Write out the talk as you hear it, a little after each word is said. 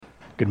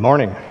Good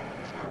morning.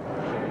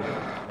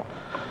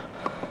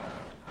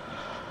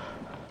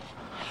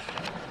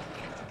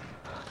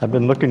 I've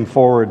been looking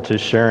forward to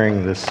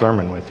sharing this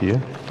sermon with you.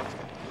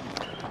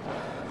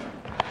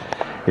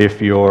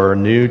 If you're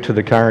new to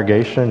the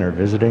congregation or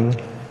visiting,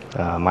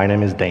 my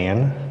name is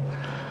Dan.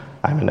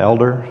 I'm an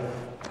elder.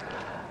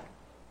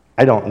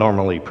 I don't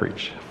normally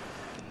preach.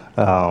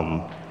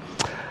 Prior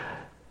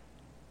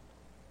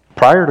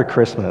to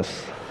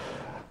Christmas,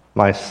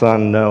 my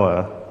son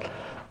Noah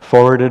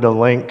forwarded a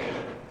link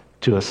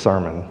to a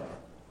sermon.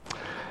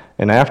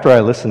 And after I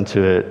listened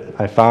to it,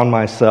 I found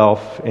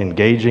myself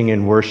engaging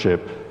in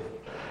worship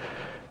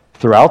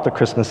throughout the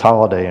Christmas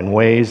holiday in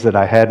ways that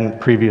I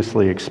hadn't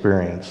previously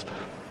experienced.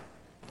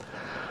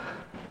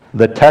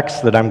 The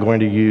text that I'm going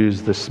to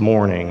use this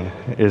morning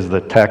is the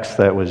text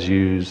that was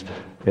used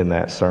in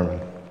that sermon.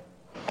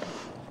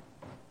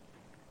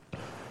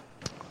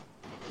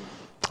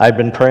 I've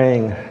been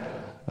praying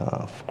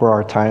for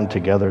our time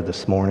together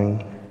this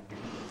morning,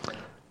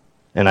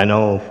 and I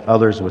know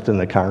others within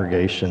the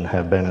congregation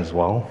have been as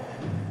well.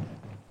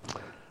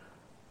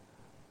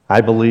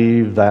 I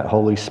believe that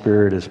Holy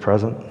Spirit is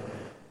present.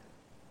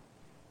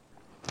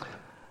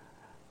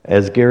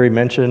 As Gary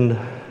mentioned,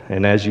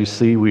 and as you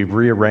see, we've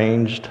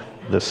rearranged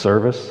the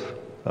service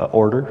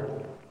order.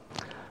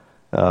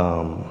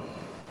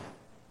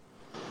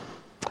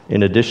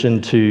 In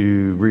addition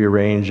to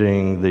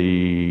rearranging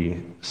the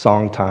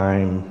song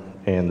time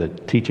and the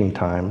teaching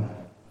time,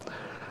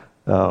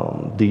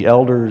 the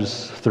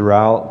elders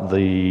throughout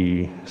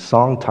the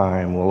song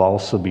time will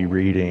also be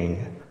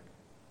reading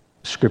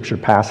scripture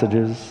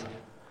passages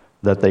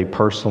that they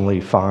personally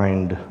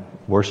find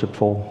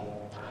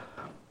worshipful.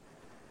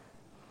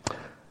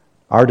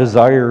 Our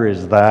desire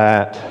is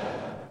that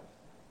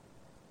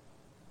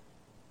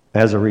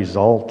as a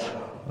result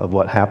of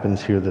what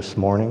happens here this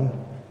morning,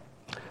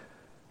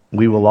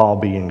 we will all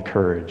be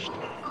encouraged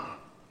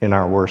in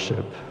our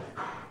worship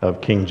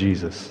of King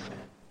Jesus.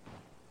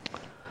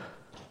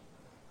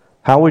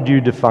 How would you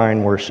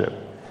define worship?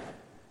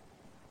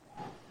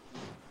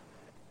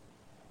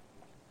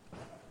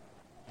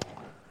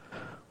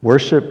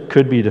 Worship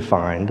could be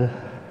defined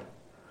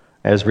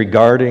as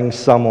regarding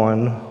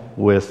someone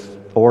with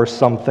or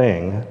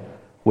something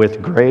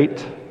with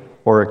great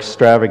or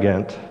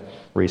extravagant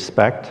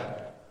respect,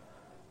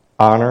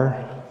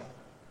 honor,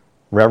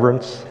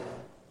 reverence,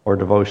 or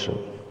devotion.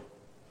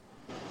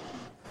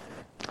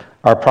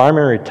 Our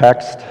primary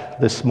text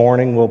this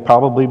morning will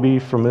probably be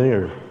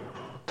familiar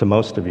to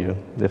most of you,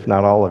 if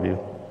not all of you.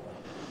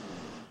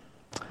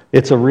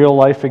 It's a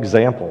real-life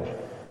example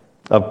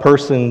of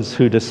persons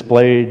who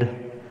displayed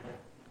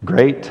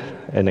great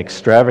and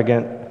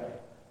extravagant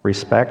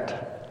respect,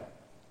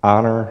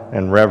 honor,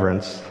 and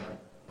reverence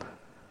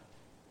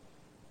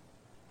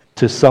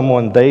to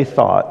someone they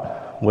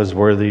thought was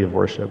worthy of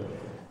worship.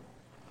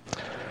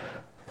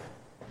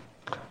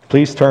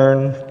 Please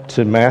turn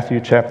to Matthew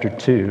chapter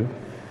 2.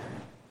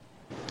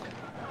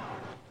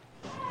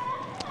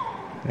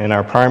 And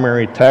our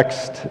primary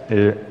text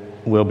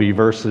will be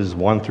verses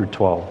 1 through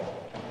 12.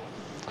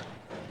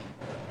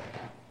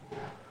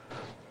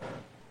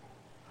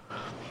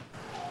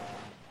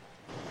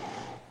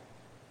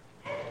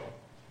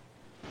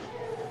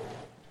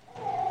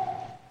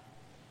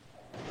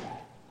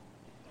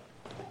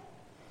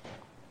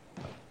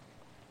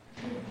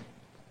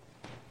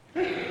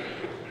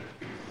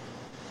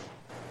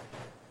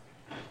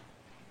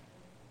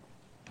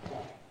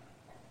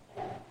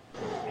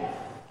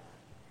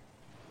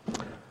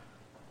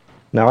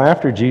 Now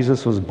after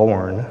Jesus was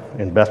born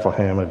in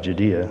Bethlehem of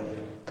Judea,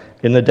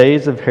 in the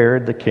days of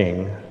Herod the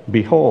king,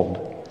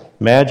 behold,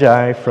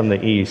 Magi from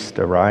the east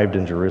arrived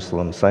in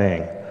Jerusalem,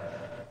 saying,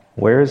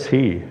 "Where is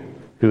he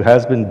who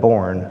has been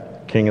born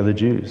King of the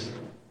Jews?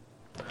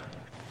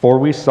 For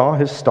we saw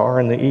his star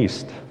in the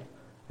east,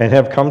 and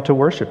have come to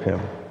worship him."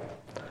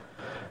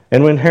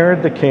 And when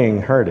Herod the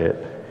king heard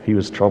it, he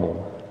was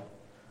troubled,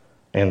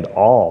 and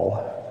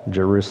all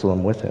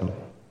Jerusalem with him.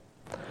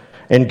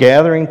 And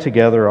gathering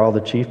together all the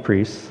chief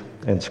priests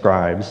and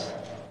scribes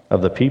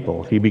of the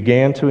people, he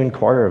began to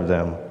inquire of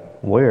them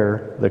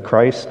where the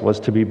Christ was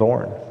to be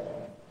born.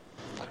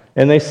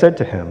 And they said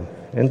to him,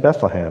 "In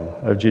Bethlehem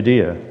of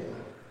Judea,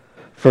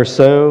 for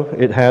so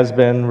it has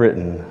been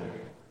written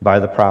by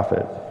the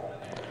prophet,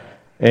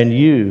 and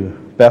you,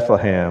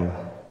 Bethlehem,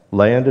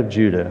 land of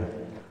Judah,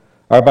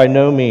 are by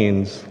no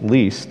means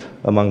least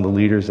among the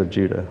leaders of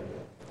Judah.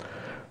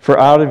 For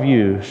out of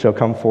you shall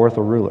come forth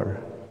a ruler,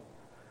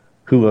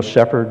 who will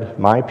shepherd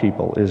my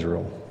people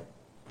Israel."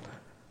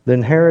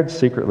 Then Herod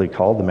secretly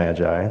called the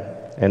Magi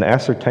and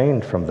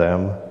ascertained from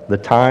them the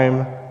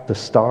time the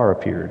star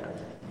appeared.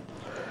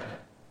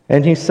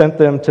 And he sent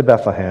them to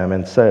Bethlehem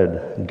and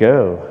said,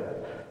 "Go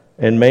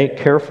and make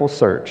careful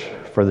search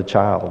for the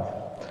child.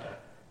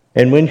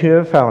 And when you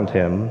have found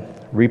him,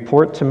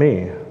 report to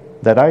me,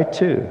 that I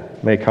too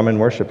may come and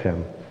worship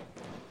him."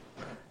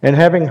 And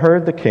having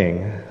heard the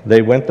king,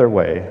 they went their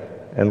way,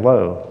 and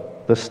lo,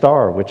 the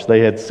star which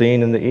they had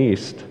seen in the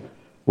east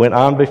went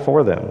on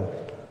before them,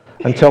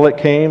 until it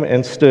came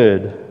and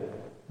stood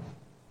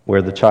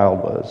where the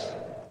child was.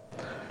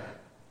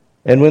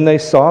 And when they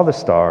saw the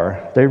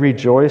star, they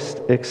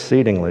rejoiced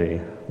exceedingly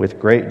with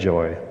great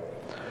joy.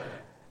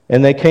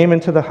 And they came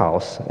into the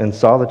house and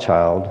saw the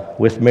child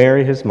with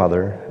Mary his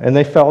mother, and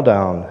they fell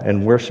down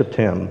and worshipped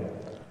him.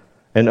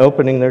 And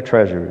opening their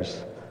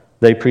treasures,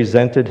 they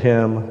presented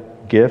him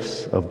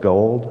gifts of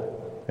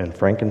gold and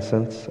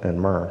frankincense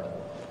and myrrh.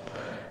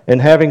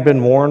 And having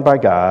been warned by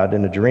God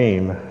in a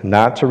dream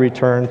not to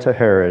return to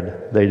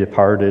Herod, they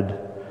departed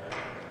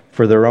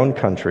for their own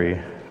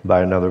country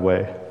by another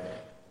way.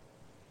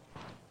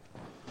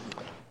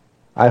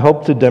 I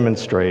hope to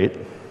demonstrate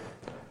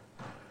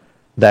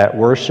that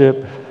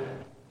worship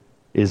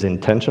is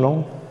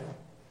intentional,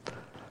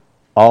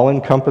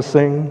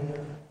 all-encompassing,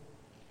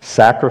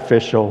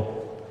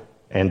 sacrificial,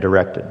 and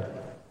directed.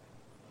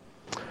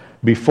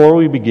 Before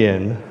we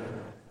begin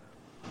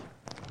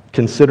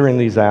considering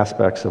these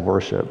aspects of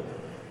worship,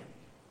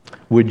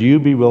 would you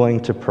be willing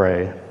to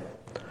pray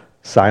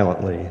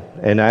silently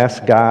and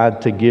ask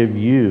God to give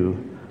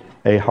you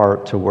a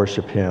heart to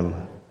worship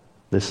Him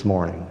this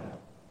morning?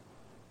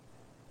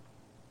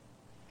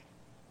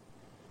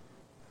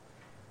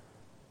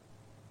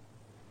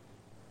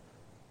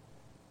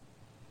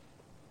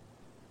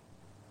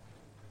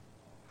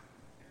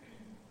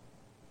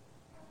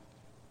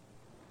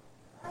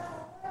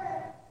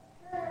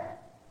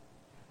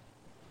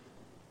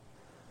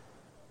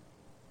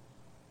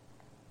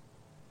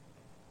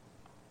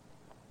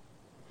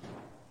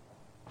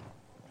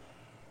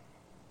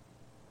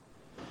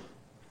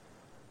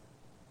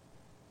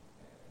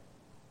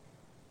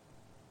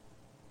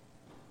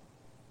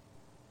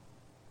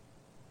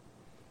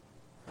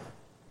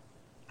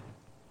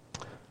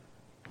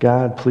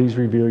 God, please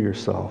reveal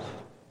yourself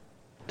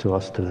to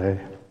us today.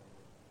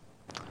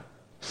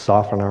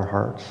 Soften our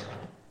hearts.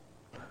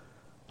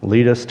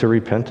 Lead us to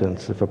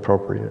repentance if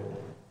appropriate.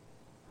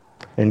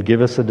 And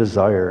give us a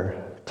desire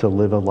to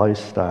live a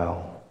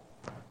lifestyle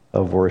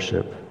of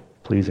worship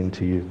pleasing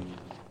to you.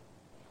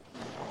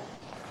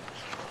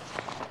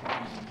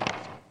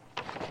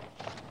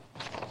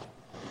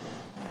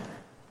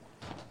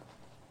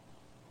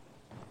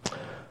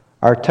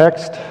 Our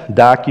text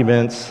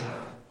documents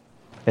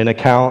an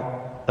account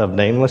of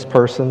nameless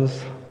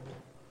persons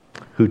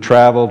who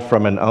traveled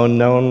from an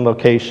unknown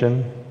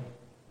location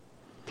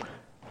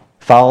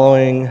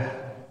following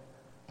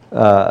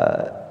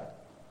an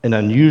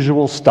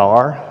unusual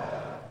star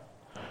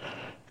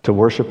to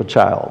worship a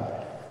child.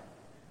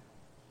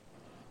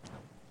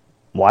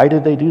 Why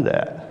did they do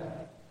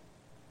that?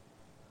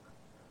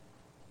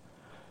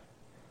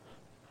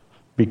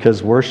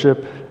 Because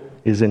worship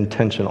is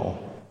intentional.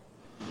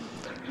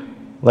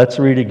 Let's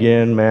read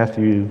again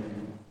Matthew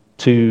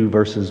 2,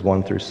 verses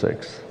 1 through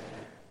 6.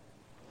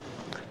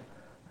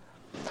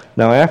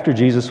 Now after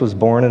Jesus was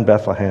born in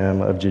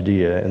Bethlehem of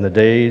Judea in the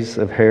days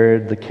of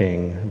Herod the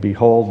king,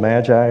 behold,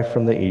 Magi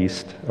from the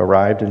east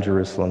arrived in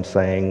Jerusalem,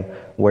 saying,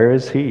 "Where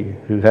is he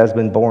who has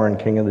been born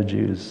King of the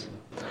Jews?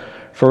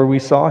 For we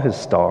saw his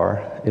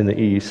star in the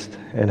east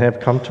and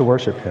have come to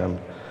worship him."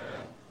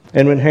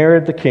 And when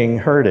Herod the king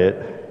heard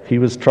it, he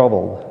was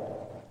troubled,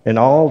 and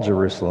all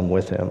Jerusalem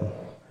with him.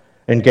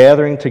 And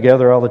gathering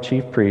together all the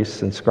chief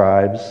priests and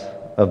scribes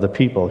of the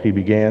people, he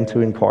began to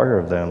inquire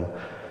of them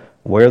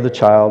where the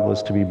child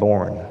was to be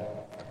born.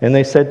 And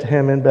they said to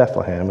him, "In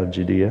Bethlehem of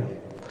Judea.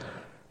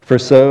 For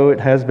so it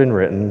has been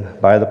written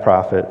by the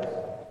prophet,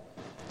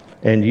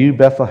 and you,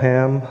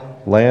 Bethlehem,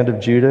 land of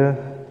Judah,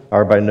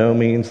 are by no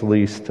means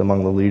least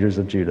among the leaders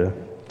of Judah.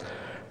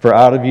 For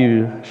out of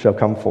you shall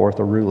come forth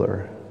a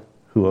ruler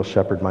who will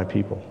shepherd my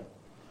people."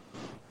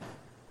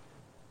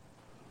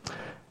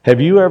 Have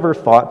you ever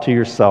thought to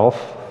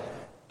yourself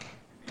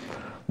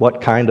what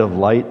kind of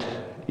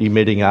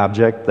light-emitting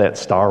object that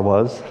star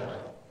was?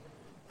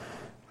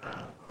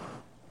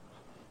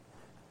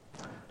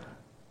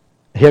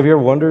 Have you ever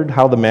wondered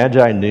how the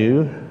Magi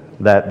knew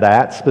that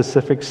that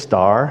specific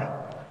star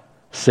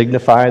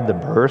signified the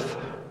birth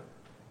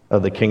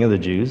of the King of the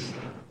Jews?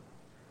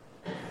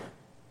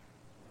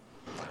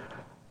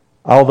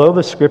 Although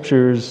the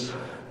Scriptures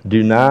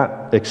do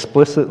not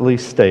explicitly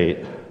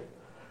state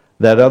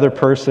that other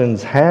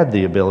persons had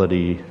the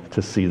ability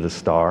to see the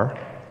star,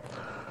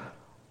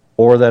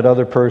 or that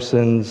other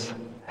persons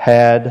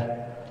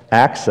had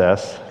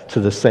access to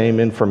the same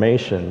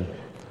information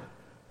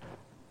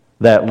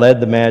that led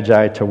the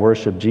Magi to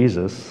worship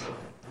Jesus,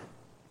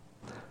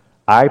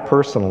 I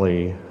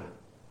personally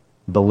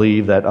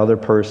believe that other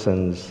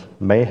persons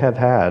may have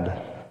had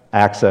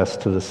access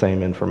to the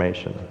same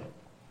information.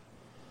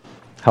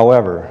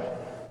 However,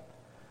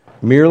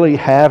 merely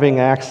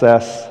having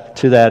access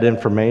to that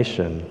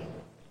information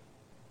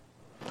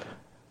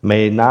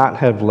may not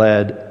have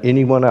led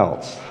anyone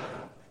else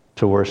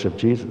to worship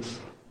Jesus.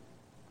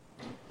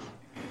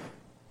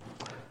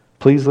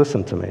 Please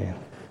listen to me.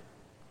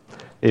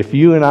 If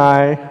you and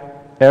I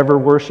ever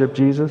worship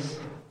Jesus,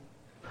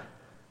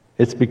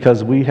 it's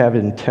because we have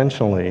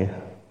intentionally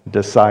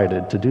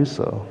decided to do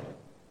so.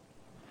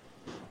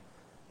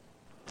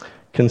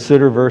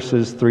 Consider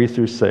verses 3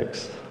 through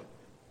 6.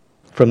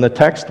 From the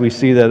text, we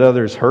see that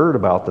others heard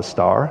about the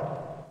star.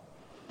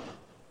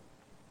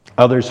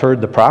 Others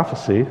heard the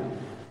prophecy.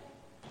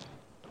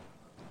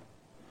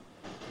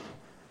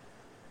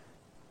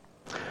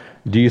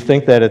 Do you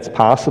think that it's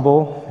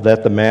possible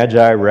that the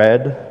Magi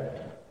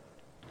read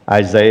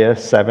Isaiah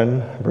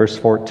 7, verse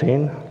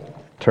 14?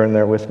 Turn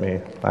there with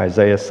me.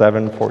 Isaiah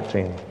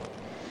 7:14.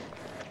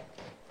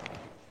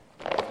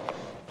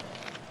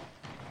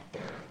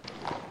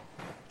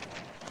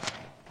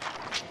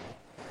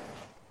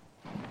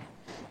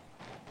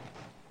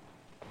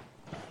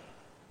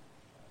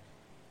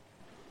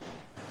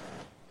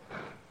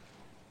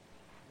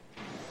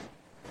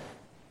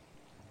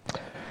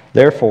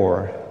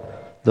 Therefore,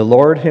 the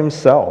Lord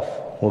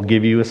himself will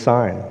give you a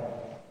sign.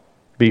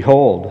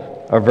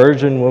 Behold, a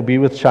virgin will be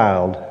with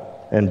child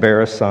and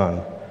bear a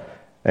son,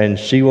 and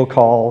she will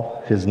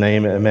call his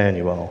name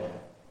Emmanuel.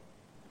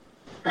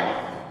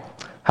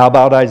 How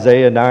about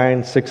Isaiah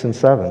 9, 6 and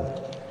 7?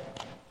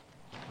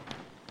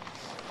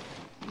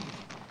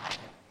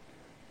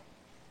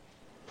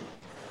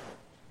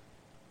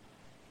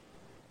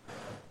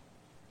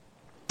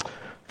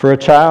 For a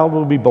child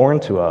will be born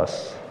to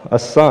us, a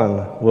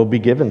son will be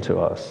given to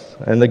us,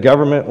 and the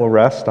government will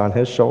rest on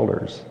his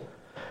shoulders.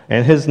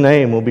 And his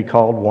name will be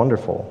called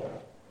Wonderful,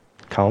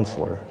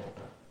 Counselor,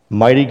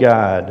 Mighty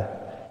God,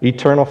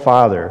 Eternal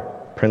Father,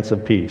 Prince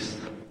of Peace.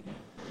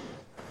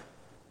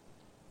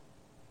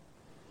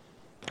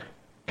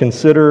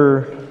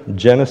 Consider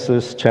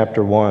Genesis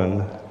chapter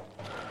 1,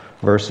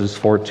 verses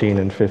 14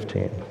 and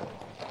 15.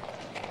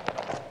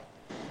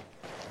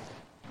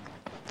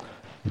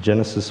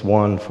 Genesis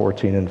 1,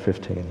 14 and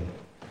 15.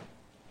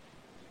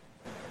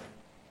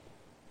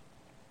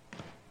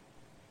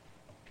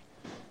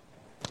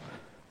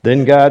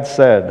 Then God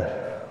said,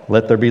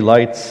 "Let there be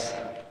lights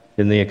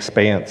in the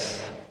expanse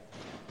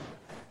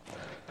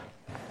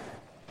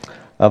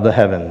of the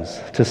heavens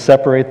to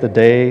separate the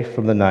day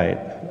from the night,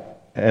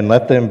 and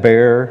let them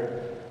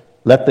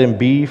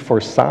be for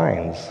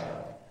signs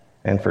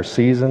and for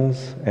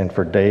seasons and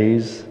for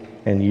days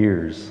and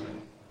years."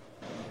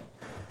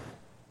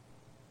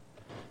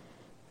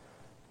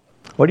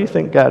 What do you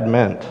think God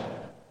meant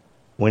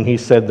when he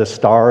said the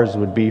stars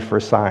would be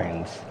for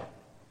signs?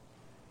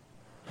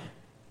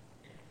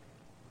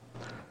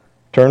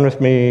 Turn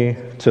with me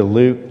to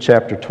Luke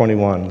chapter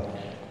 21,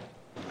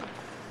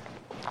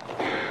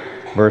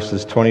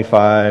 verses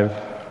 25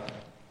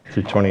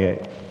 through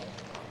 28.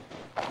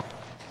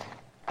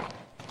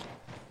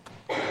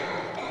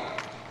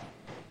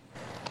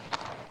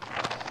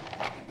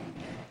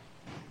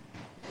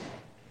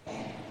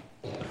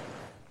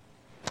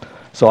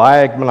 So I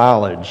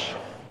acknowledge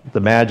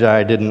the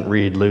Magi didn't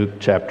read Luke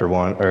chapter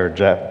 1 or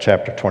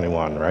chapter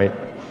 21, right?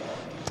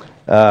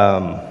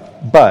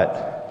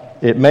 But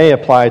it may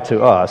apply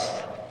to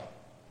us.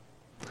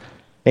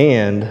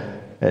 And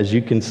as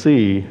you can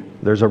see,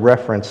 there's a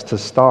reference to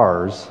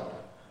stars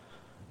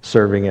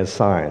serving as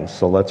signs.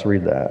 So let's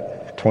read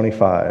that.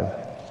 25.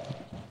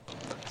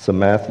 So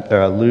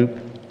Luke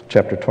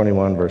chapter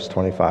 21, verse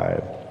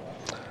 25.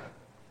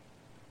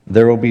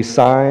 There will be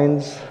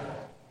signs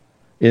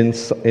in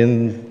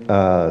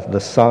the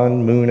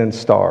sun, moon, and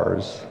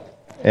stars,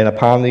 and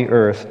upon the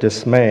earth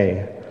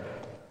dismay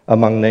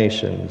among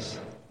nations,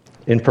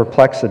 in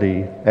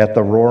perplexity at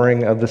the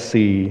roaring of the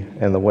sea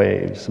and the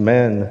waves,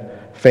 men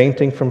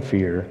fainting from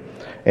fear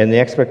and the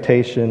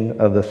expectation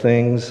of the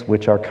things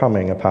which are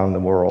coming upon the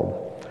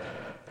world.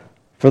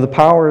 For the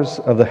powers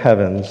of the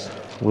heavens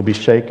will be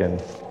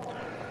shaken,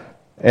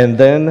 and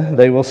then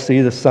they will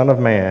see the Son of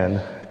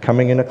Man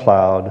coming in a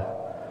cloud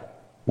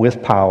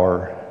with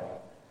power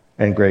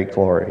and great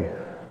glory.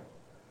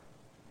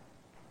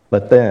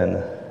 But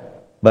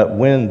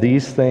when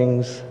these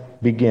things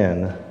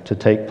begin to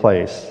take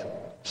place,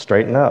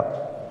 straighten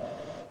up,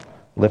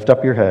 lift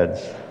up your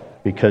heads,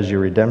 because your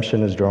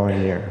redemption is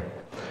drawing near.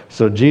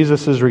 So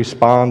Jesus is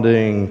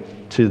responding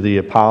to the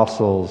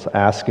apostles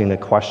asking a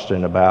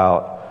question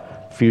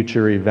about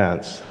future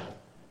events.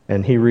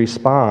 And he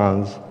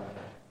responds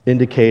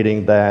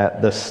indicating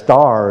that the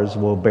stars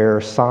will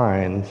bear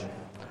signs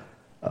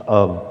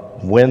of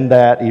when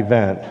that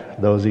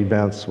event, those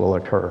events will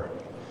occur.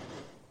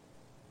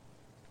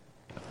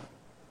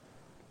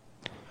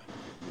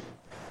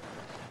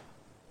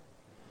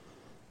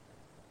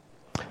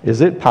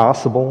 Is it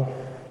possible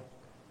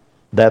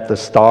that the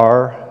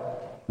star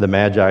the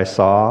Magi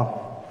saw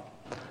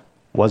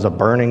was a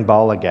burning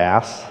ball of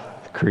gas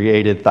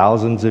created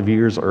thousands of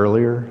years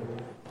earlier,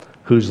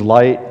 whose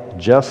light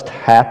just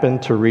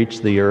happened to reach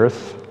the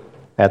earth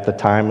at the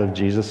time of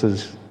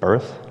Jesus'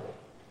 birth?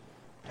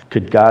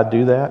 Could God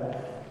do that?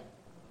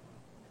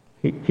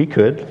 He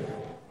could.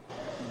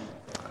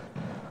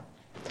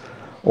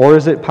 Or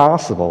is it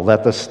possible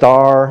that the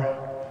star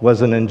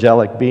was an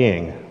angelic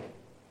being?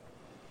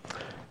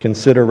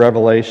 Consider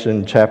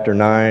Revelation chapter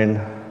 9,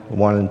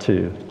 1 and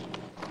 2.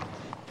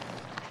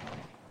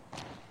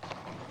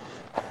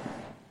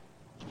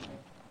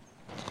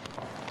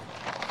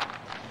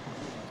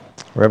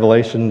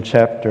 Revelation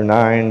chapter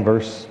 9,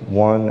 verse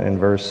 1 and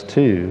verse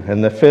 2.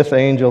 And the fifth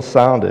angel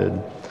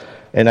sounded,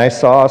 And I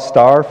saw a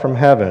star from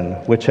heaven,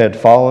 which had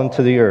fallen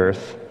to the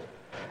earth,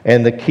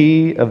 and the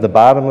key of the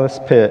bottomless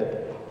pit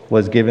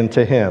was given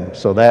to him.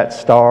 So that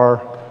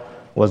star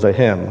was a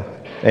him.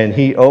 And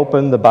he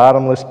opened the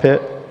bottomless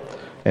pit,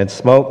 and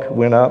smoke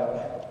went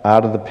up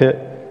out of the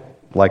pit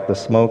like the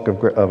smoke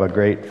of a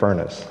great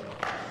furnace.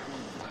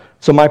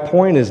 So my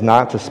point is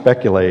not to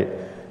speculate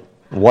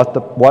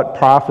what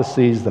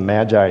prophecies the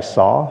Magi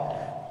saw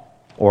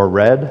or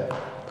read,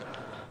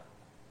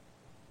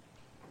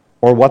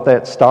 or what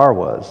that star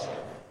was.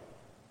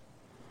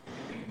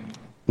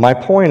 My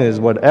point is,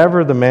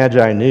 whatever the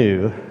Magi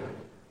knew,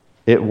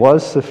 it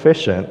was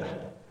sufficient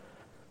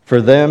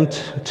for them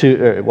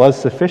it was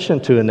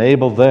sufficient to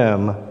enable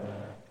them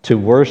to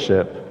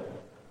worship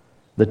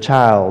the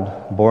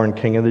child born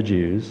King of the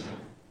Jews,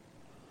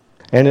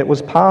 and it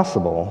was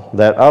possible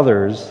that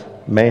others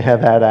may have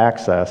had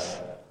access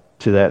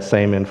to that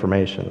same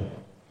information.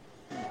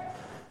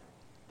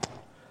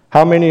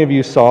 How many of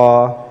you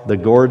saw the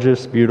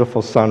gorgeous,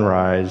 beautiful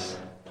sunrise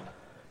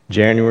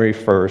January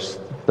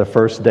 1st, the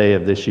first day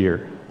of this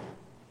year?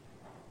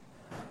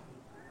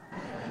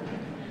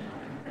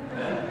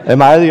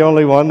 Am I the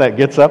only one that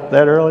gets up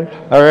that early?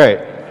 All right.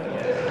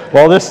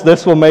 Well,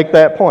 this will make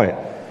that point.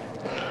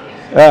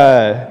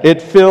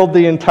 It filled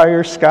the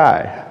entire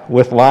sky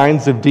with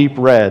lines of deep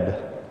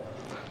red,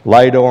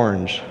 light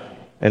orange,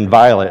 and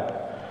violet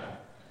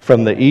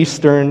from the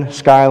eastern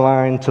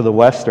skyline to the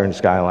western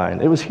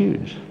skyline. It was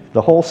huge.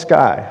 The whole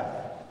sky.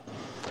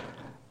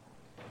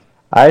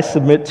 I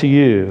submit to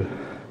you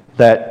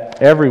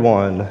that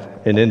everyone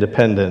in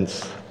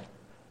Independence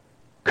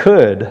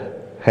could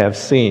have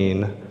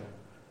seen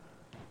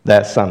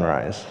that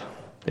sunrise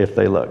if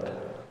they looked.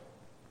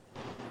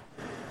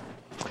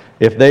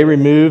 If they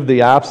removed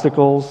the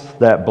obstacles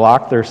that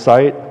blocked their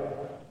sight,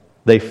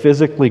 they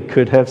physically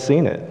could have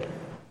seen it.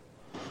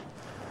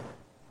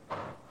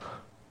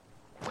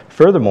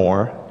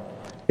 Furthermore,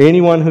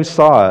 anyone who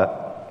saw it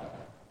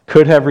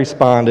could have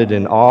responded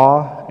in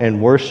awe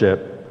and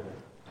worship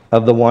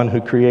of the one who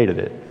created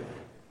it.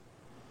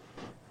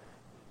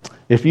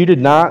 If you did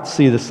not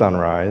see the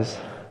sunrise,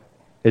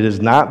 it is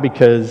not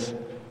because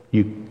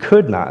you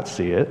could not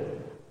see it.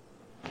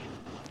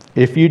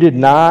 If you did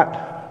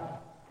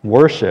not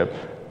worship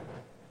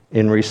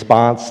in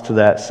response to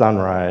that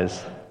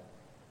sunrise,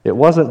 it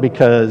wasn't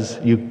because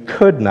you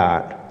could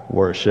not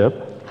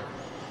worship.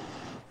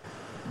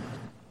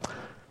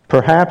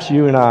 Perhaps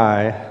you and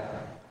I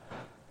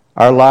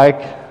are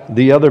like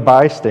the other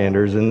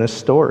bystanders in this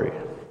story.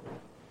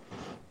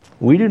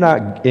 We do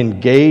not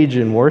engage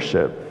in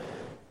worship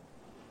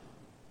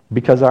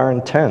because our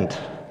intent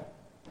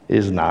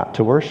is not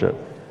to worship.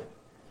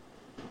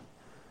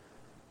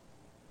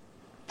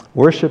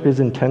 Worship is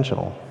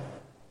intentional.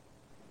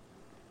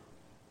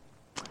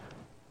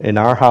 In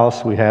our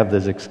house, we have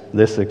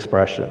this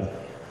expression.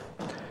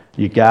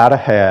 You gotta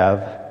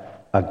have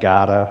a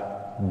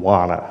gotta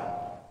wanna.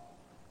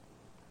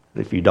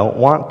 If you don't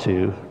want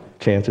to,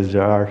 chances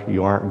are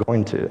you aren't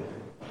going to.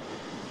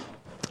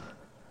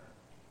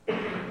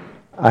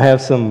 I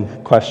have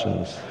some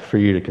questions for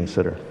you to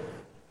consider.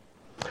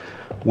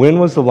 When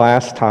was the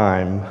last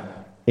time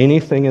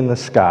anything in the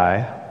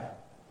sky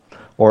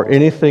or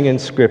anything in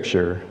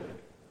Scripture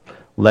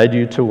led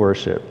you to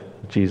worship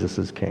Jesus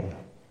as King?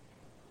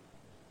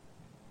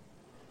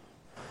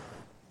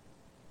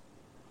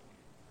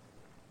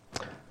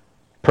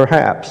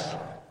 Perhaps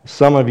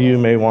some of you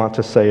may want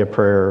to say a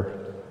prayer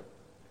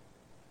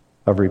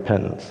of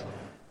repentance.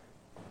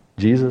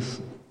 Jesus,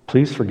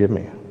 please forgive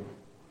me.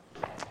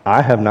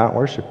 I have not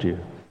worshiped you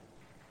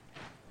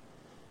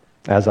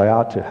as I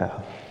ought to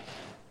have.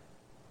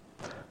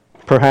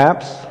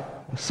 Perhaps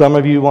some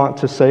of you want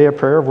to say a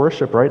prayer of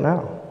worship right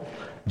now.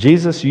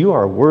 Jesus, you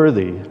are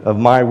worthy of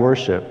my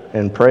worship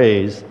and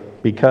praise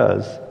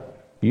because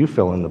you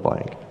fill in the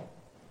blank.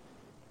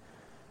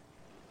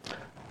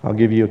 I'll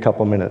give you a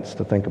couple minutes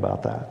to think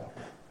about that.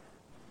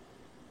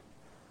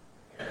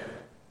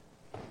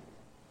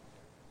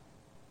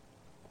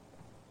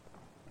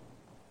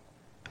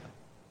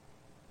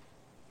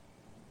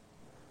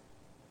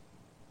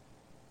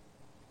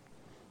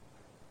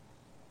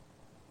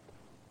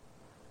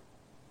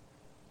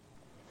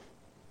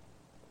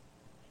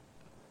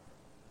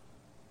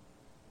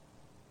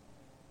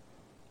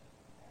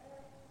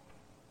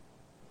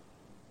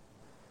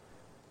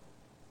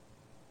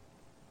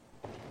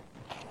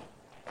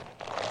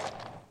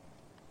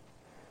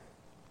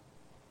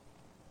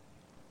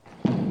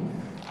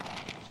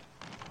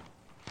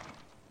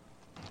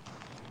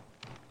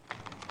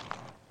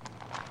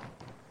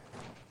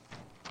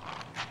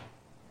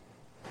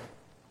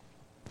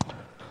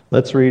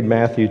 Let's read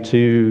Matthew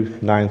 2,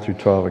 9 through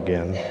 12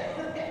 again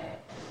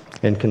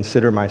and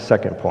consider my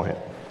second point.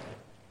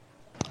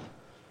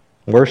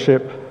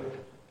 Worship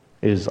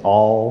is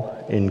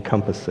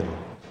all-encompassing.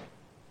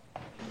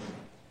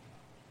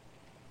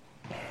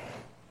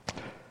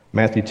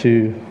 Matthew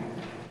 2,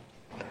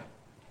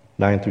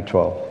 9 through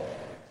 12.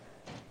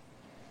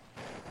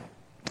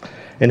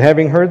 And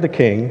having heard the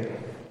king,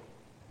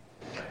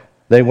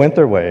 They went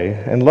their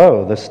way, and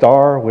lo, the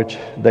star which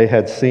they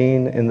had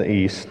seen in the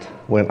east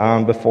went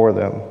on before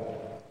them,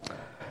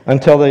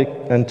 until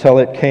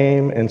it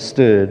came and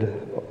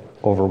stood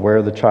over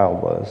where the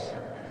child was.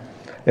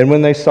 And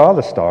when they saw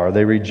the star,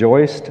 they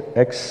rejoiced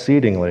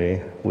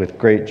exceedingly with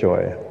great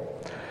joy.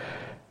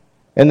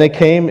 And they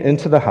came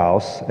into the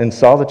house and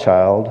saw the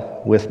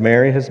child with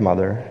Mary his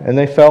mother, and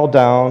they fell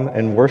down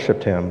and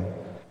worshipped him.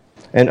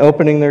 And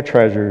opening their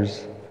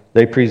treasures,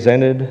 they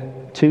presented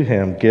to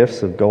him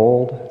gifts of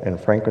gold and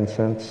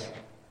frankincense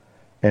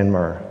and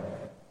myrrh.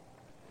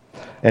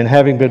 And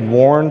having been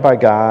warned by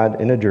God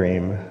in a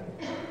dream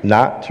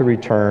not to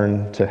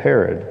return to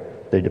Herod,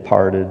 they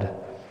departed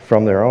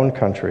from their own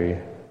country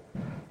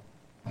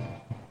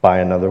by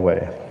another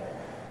way.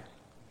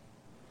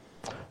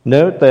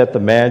 Note that the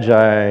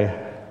Magi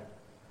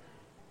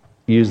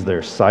used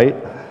their sight,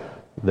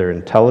 their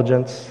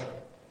intelligence,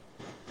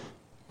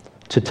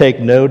 to take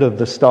note of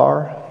the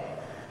star,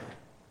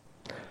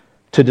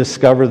 to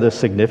discover the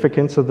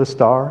significance of the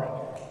star,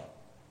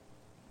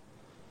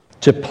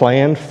 to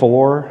plan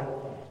for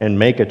and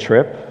make a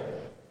trip,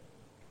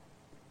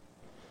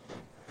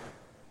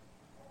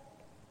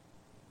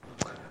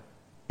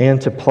 and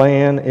to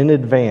plan in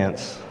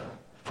advance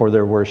for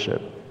their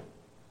worship.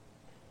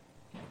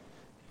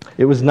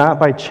 It was not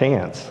by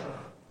chance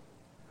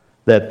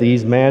that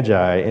these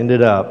Magi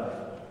ended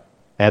up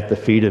at the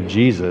feet of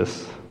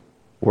Jesus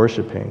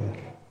worshiping.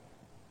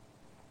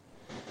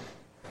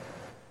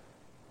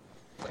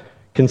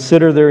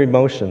 Consider their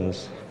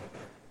emotions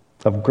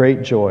of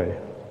great joy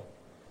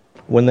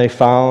when they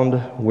found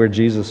where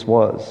Jesus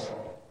was,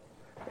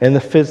 and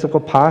the physical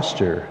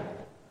posture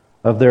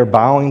of their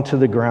bowing to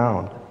the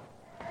ground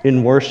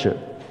in worship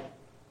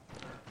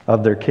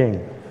of their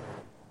King.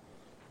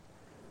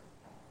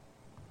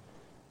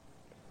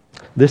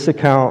 This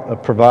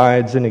account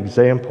provides an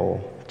example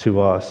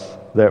to us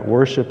that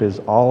worship is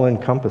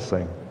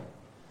all-encompassing.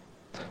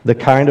 The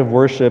kind of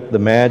worship the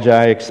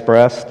Magi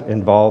expressed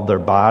involved their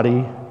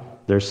body,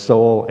 their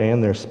soul,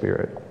 and their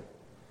spirit.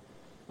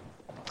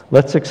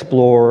 Let's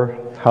explore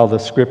how the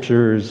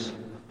Scriptures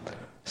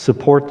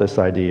support this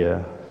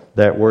idea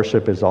that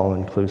worship is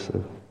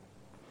all-inclusive.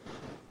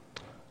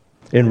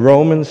 In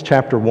Romans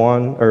chapter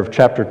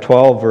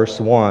 12, verse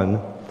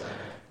 1,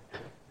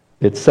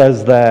 it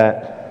says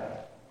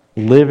that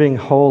living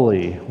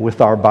holy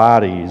with our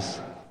bodies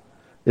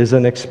is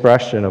an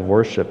expression of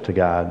worship to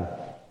God.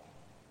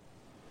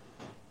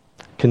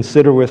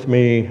 Consider with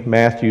me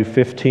Matthew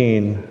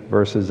 15,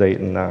 verses 8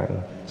 and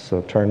 9.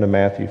 So turn to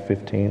Matthew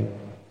 15.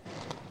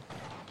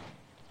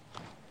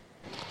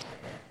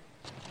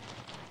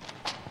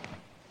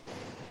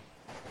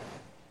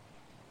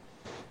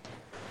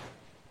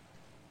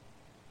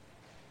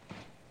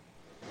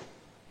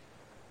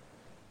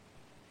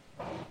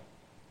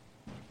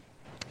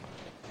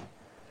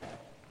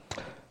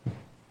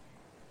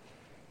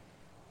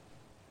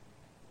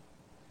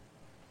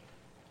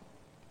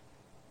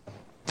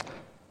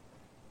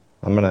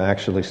 I'm going to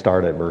actually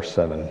start at verse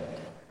 7.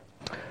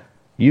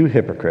 You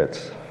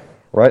hypocrites,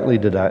 rightly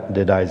did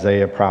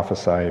Isaiah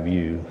prophesy of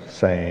you,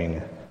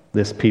 saying,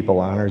 this people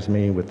honors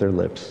me with their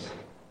lips,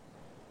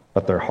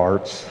 but their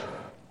heart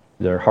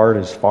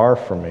is far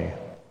from me.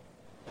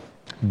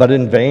 But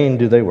in vain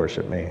do they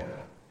worship me,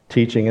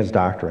 teaching as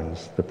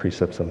doctrines the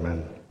precepts of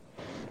men.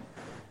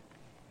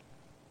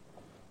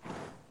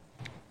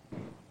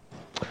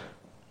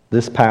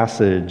 This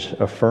passage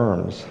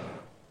affirms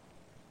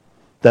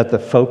that the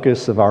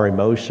focus of our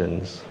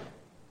emotions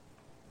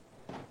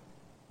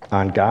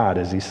on God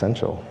is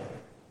essential.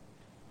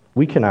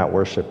 We cannot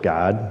worship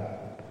God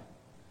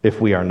if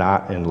we are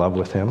not in love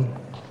with Him.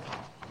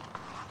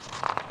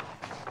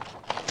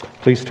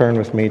 Please turn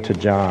with me to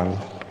John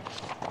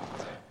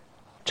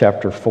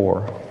chapter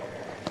 4.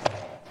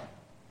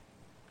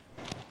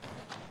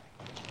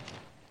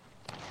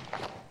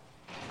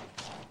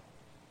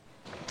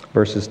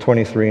 Verses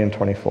 23 and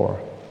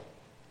 24.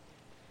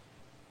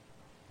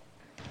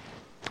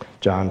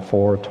 John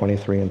 4,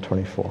 23 and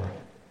 24.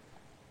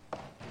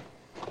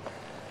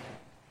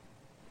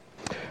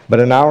 But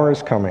an hour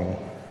is coming,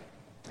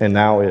 and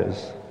now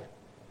is,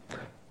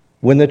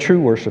 when the true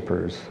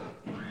worshipers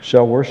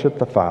shall worship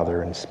the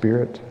Father in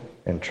spirit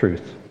and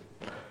truth.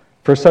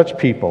 For such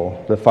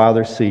people, the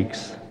Father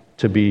seeks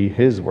to be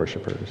His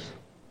worshipers.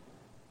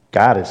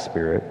 God is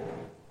spirit,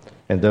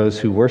 and those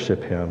who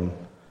worship Him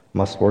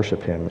must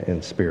worship Him in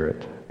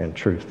spirit and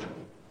truth.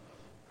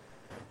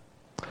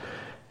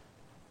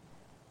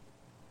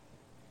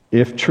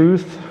 If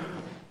truth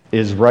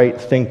is right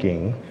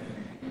thinking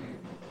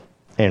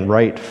and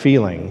right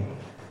feeling,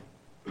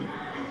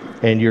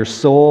 and your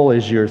soul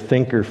is your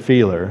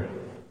thinker-feeler,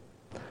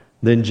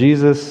 then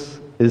Jesus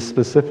is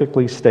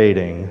specifically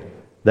stating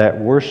that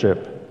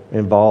worship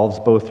involves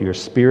both your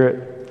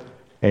spirit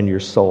and your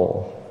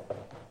soul.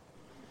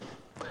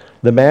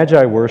 The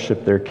Magi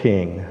worship their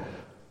King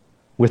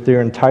with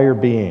their entire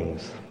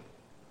beings.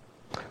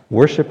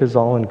 Worship is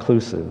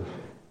all-inclusive.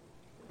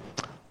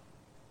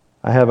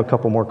 I have a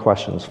couple more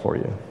questions for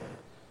you.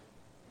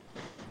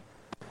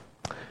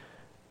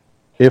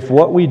 If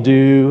what we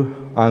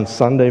do on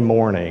Sunday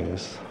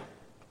mornings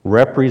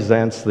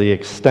represents the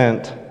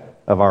extent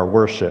of our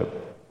worship,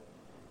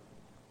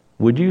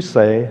 would you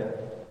say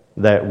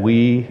that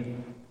we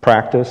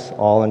practice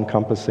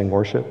all-encompassing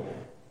worship?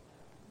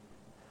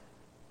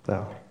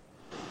 No.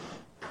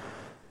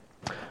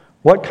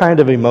 What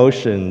kind of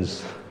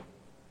emotions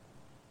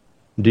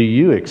do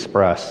you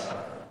express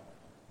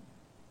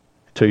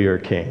to your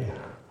King?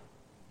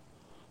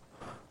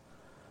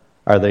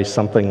 Are they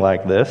something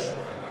like this?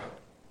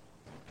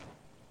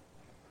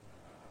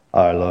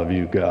 I love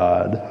you,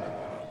 God.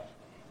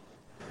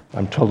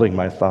 I'm twiddling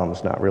my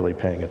thumbs, not really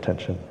paying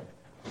attention.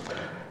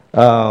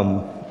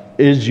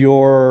 Is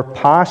your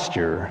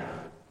posture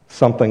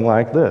something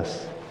like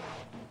this?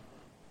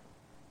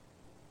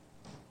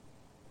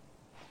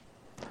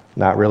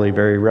 Not really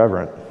very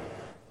reverent.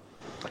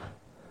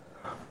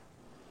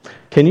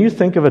 Can you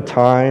think of a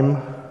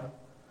time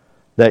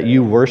that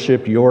you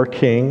worship your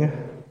King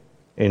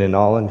in an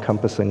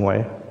all-encompassing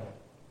way?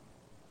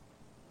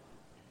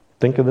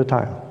 Think of the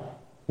time.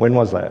 When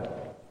was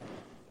that?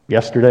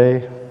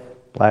 Yesterday?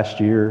 Last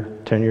year?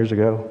 10 years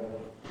ago?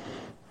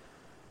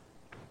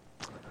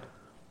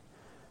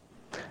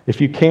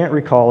 If you can't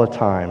recall a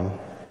time,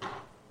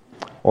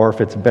 or if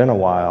it's been a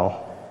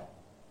while,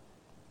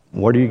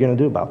 what are you going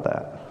to do about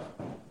that?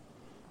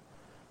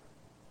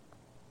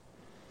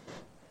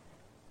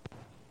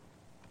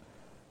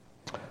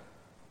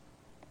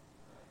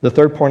 The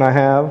third point I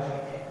have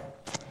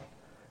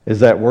is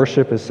that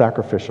worship is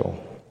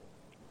sacrificial.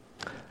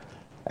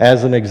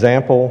 As an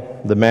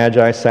example, the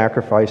Magi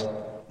sacrificed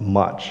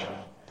much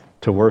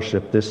to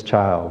worship this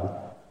child,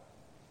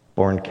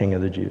 born King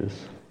of the Jews.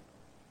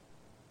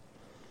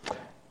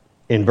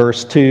 In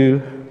verse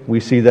 2, we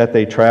see that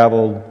they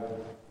traveled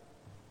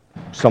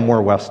from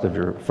somewhere west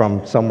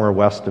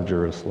of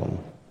Jerusalem.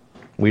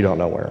 We don't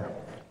know where.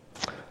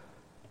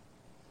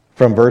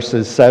 From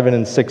verses 7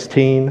 and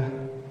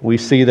 16, we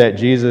see that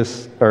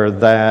Jesus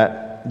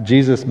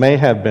may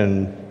have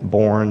been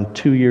born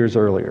 2 years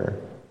earlier.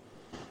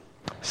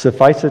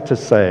 Suffice it to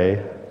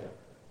say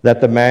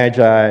that the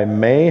Magi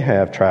may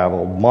have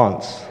traveled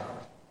months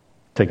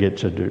to get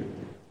to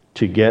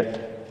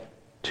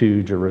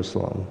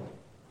Jerusalem.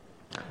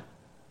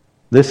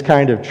 This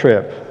kind of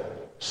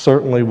trip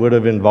certainly would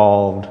have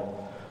involved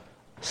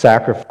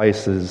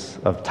sacrifices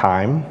of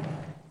time,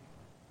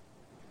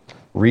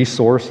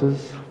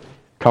 resources,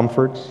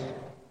 comforts.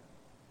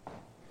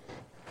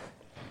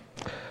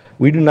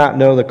 We do not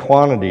know the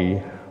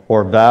quantity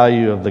or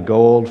value of the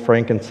gold,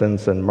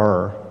 frankincense, and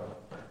myrrh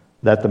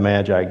that the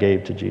Magi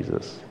gave to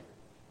Jesus.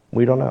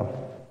 We don't know.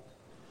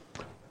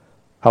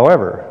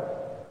 However,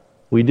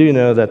 we do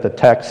know that the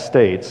text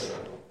states,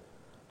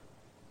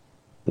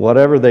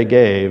 whatever they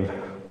gave,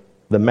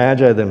 the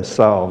Magi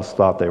themselves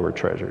thought they were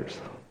treasures.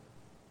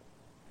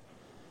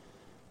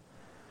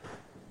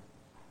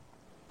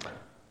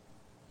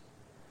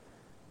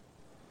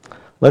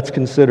 Let's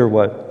consider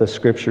what the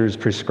Scriptures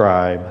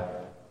prescribe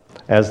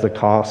as the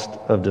cost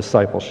of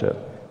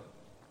discipleship.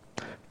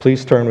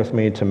 Please turn with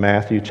me to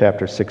Matthew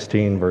chapter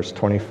 16, verse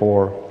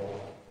 24.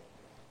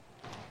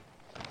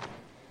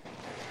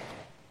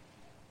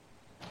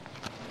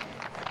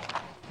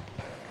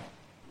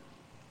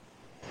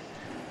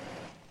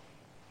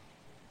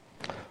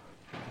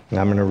 And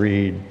I'm going to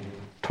read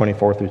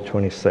 24 through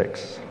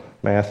 26.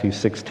 Matthew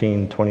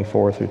 16,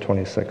 24 through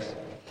 26.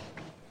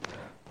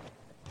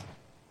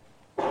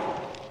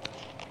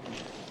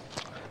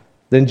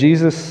 Then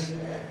Jesus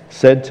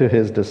said to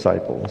his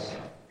disciples,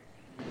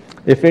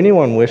 "If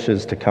anyone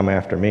wishes to come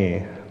after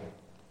me,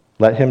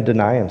 let him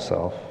deny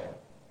himself,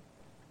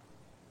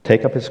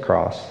 take up his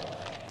cross,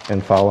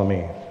 and follow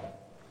me.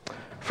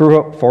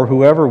 For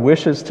whoever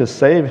wishes to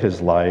save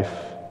his life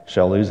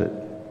shall lose it.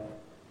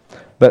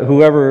 But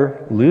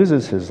whoever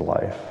loses his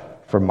life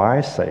for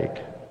my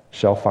sake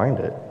shall find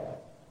it.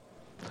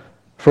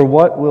 For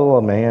what will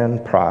a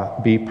man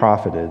be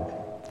profited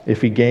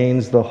if he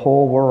gains the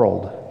whole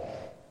world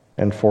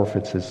and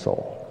forfeits his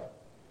soul?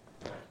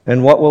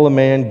 And what will a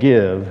man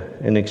give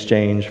in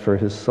exchange for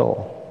his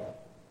soul?"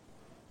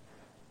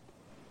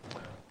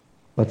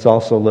 Let's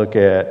also look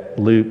at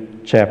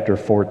Luke chapter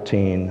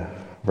 14,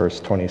 verse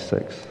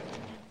 26.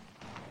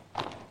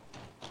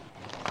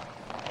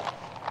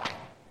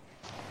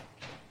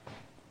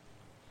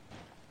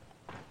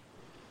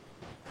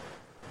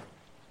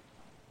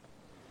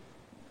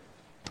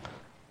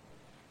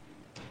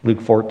 Luke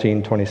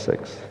 14,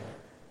 26.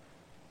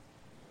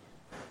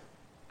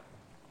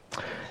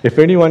 "If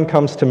anyone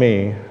comes to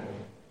me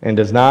and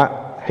does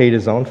not hate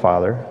his own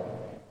father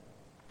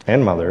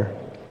and mother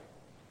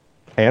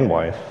and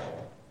wife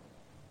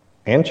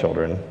and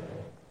children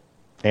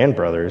and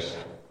brothers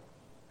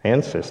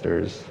and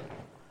sisters,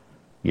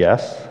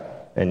 yes,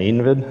 and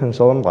even his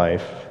own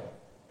life,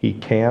 he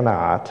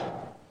cannot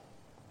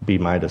be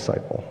my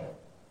disciple."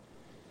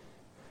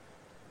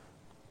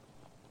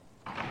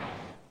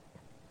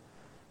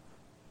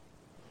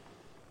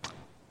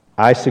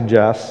 I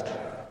suggest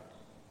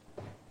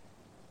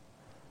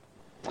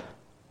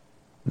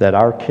that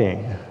our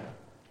King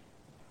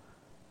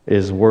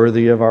is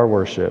worthy of our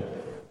worship,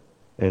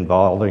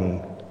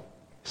 involving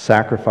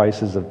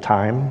sacrifices of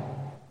time,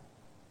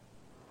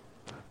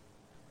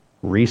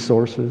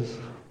 resources,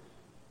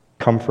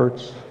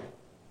 comforts,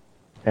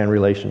 and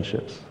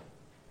relationships?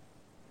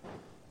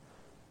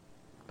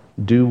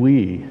 Do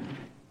we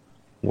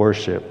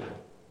worship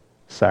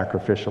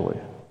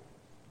sacrificially?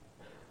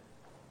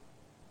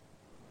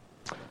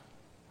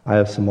 I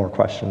have some more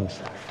questions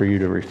for you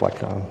to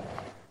reflect on.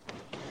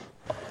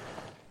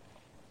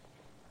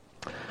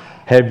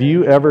 Have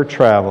you ever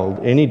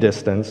traveled any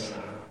distance,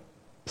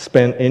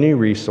 spent any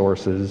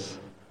resources,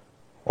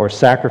 or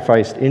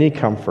sacrificed any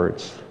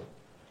comforts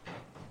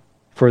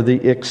for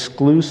the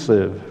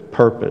exclusive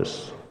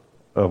purpose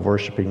of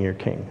worshiping your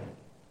King?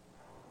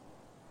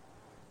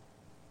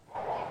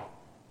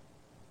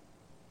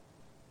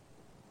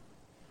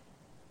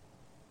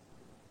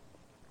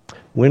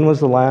 When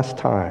was the last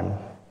time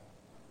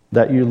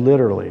that you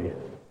literally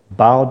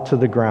bowed to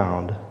the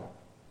ground,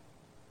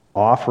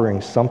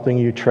 offering something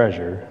you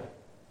treasure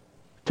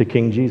to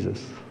King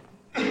Jesus?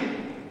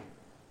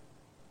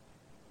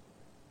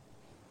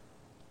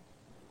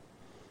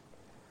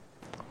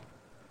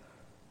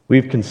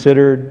 We've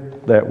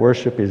considered that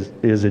worship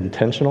is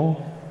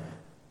intentional,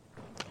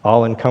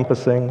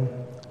 all-encompassing,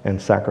 and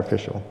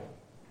sacrificial.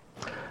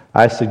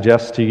 I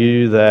suggest to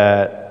you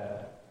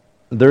that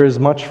there is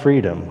much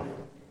freedom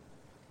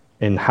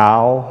in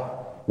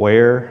how,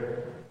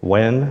 where,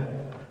 when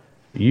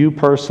you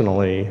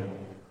personally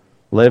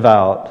live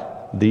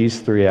out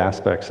these three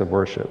aspects of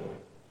worship.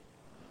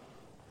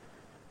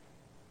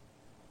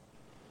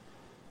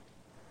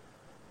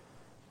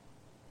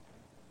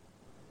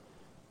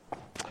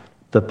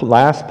 The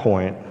last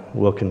point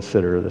we'll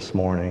consider this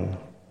morning,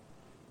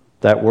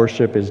 that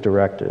worship is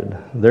directed.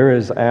 There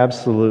is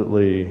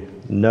absolutely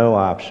no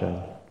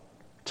option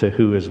to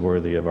who is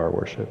worthy of our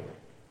worship.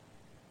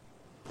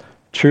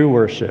 True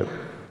worship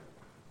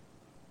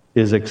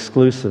is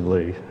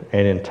exclusively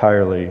and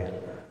entirely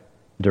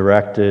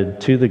directed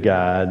to the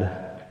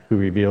God who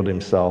revealed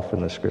himself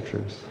in the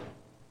Scriptures.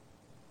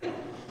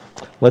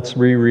 Let's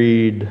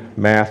reread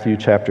Matthew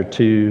chapter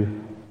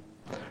 2,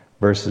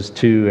 verses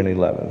 2 and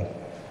 11.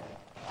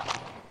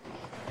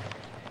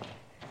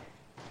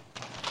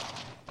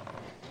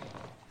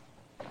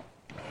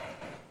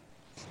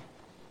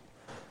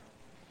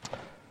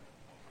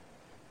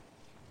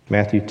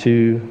 Matthew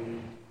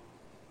 2,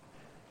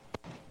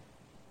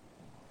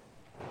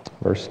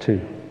 verse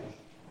 2.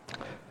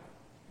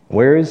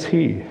 Where is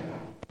he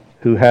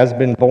who has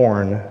been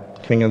born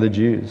King of the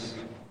Jews?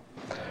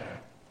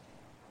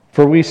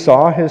 For we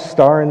saw his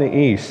star in the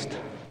east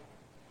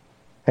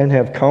and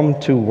have come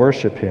to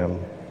worship him.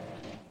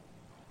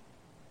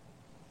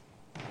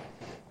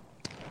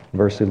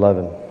 Verse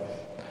 11.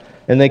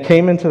 And they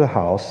came into the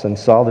house and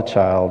saw the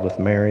child with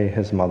Mary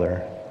his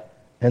mother,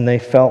 and they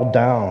fell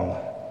down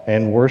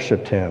and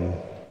worshipped him.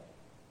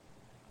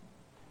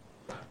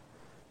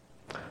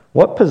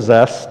 What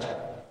possessed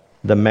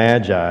the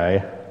Magi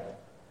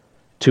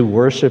to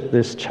worship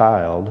this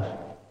child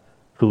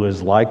who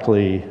is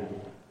likely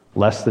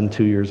less than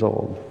 2 years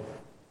old?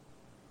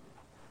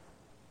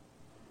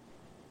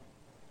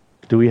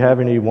 Do we have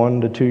any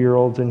 1 to 2 year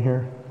olds in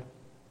here?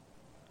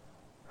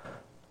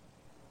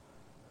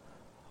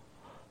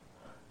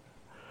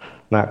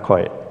 Not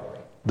quite.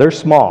 They're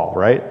small,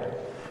 right?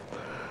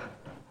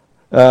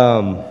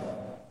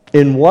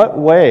 In what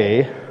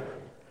way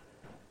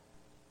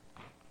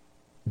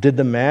did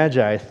the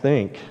Magi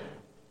think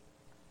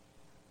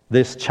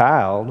this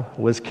child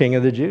was King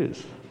of the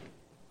Jews?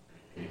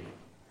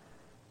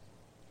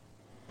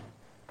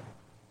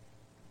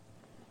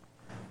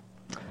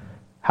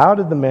 How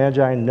did the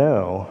Magi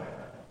know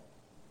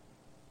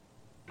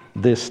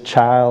this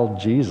child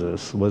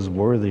Jesus was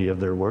worthy of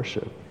their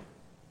worship?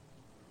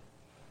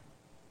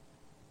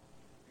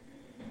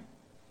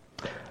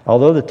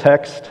 Although the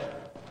text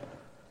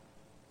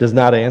does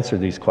not answer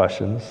these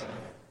questions,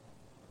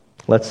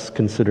 let's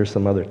consider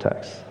some other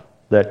texts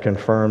that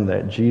confirm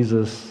that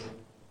Jesus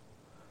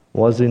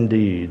was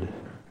indeed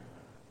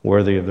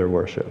worthy of their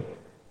worship.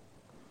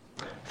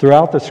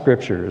 Throughout the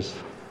Scriptures,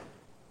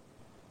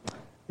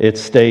 it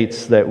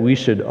states that we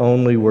should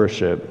only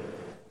worship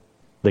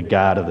the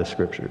God of the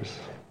Scriptures.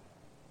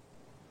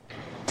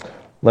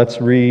 Let's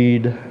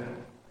read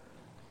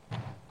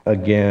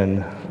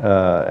again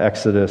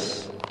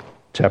Exodus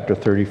chapter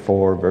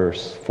 34,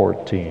 verse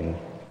 14.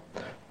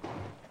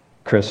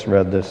 Chris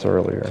read this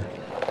earlier.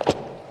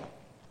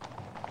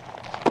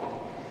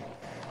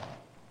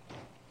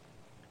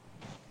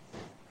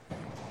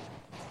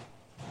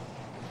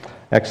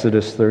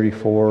 Exodus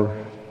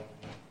 34,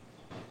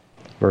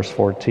 verse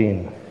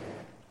 14.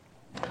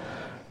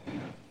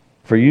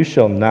 For you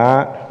shall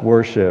not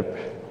worship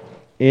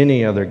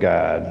any other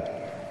God,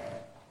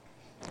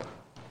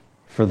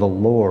 for the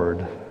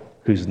Lord,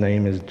 whose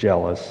name is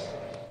jealous,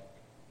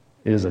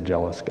 is a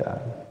jealous God.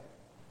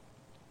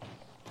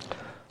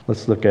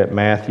 Let's look at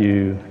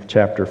Matthew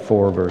chapter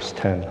 4, verse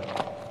 10.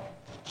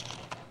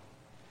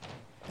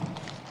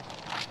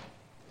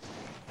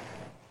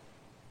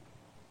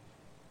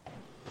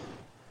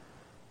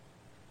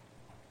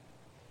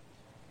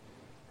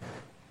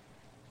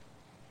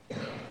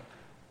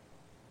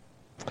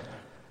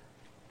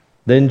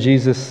 Then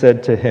Jesus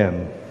said to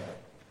him,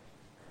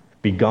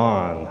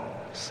 "Begone,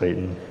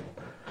 Satan,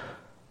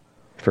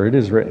 for it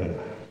is written,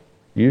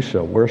 you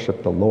shall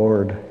worship the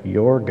Lord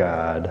your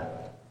God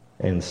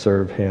and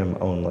serve him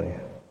only."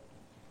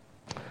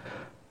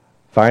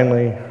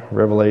 Finally,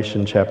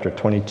 Revelation chapter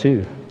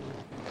 22,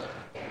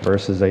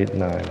 verses 8 and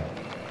 9.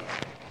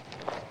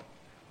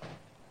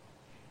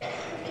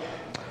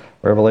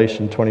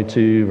 Revelation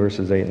 22,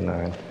 verses 8 and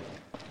 9.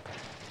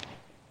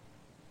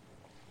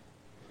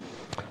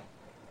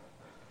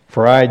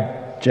 "For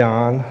I,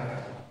 John,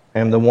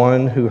 am the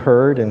one who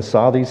heard and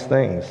saw these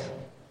things.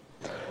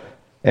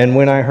 And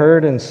when I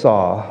heard and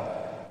saw,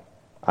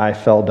 I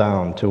fell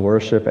down to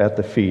worship at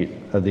the feet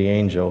of the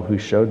angel who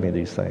showed me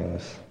these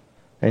things.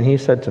 And he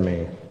said to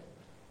me,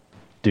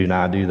 'Do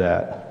not do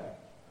that.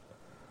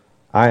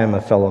 I am a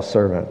fellow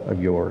servant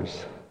of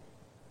yours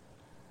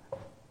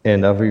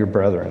and of your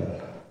brethren,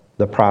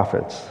 the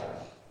prophets,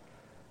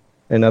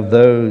 and of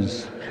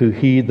those who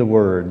heed the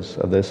words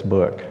of this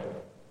book.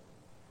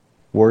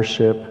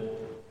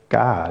 Worship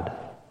God.'"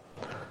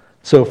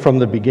 So from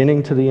the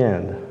beginning to the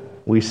end,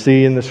 we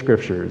see in the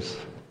Scriptures,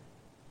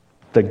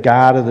 the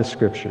God of the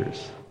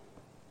Scriptures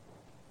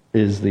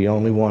is the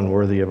only one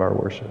worthy of our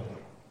worship.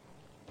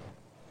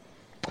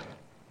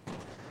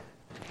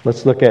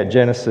 Let's look at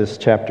Genesis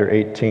chapter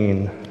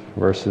 18,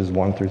 verses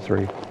 1 through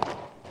 3.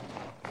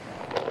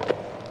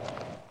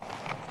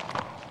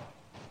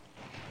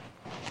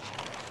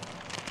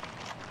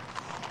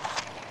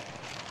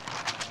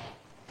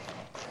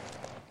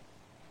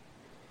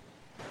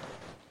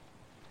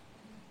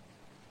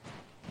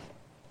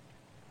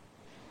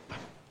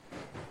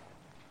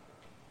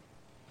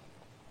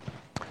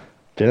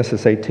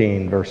 Genesis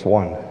 18, verse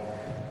 1.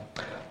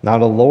 "Now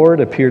the Lord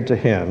appeared to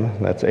him,"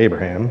 that's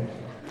Abraham,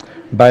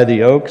 "by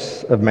the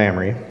oaks of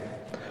Mamre,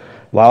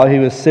 while he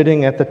was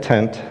sitting at the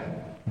tent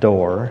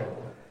door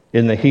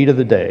in the heat of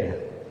the day.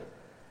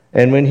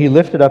 And when he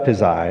lifted up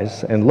his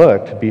eyes and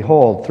looked,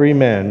 behold, 3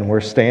 men were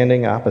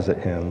standing opposite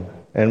him.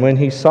 And when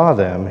he saw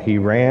them, he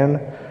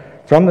ran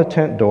from the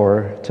tent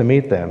door to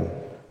meet them,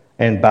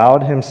 and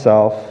bowed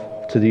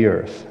himself to the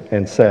earth,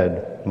 and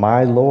said,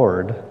 'My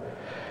Lord,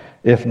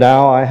 if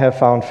now I have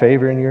found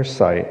favor in your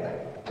sight,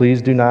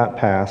 please do not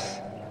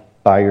pass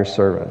by your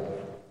servant.'"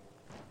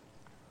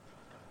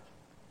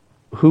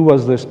 Who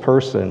was this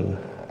person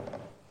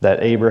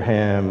that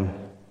Abraham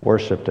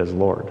worshiped as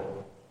Lord?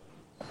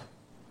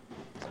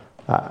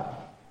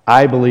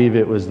 I believe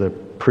it was the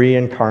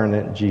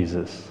pre-incarnate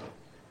Jesus.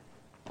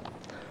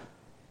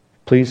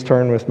 Please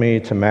turn with me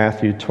to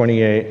Matthew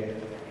 28,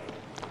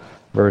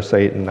 verse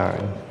 8 and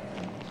 9.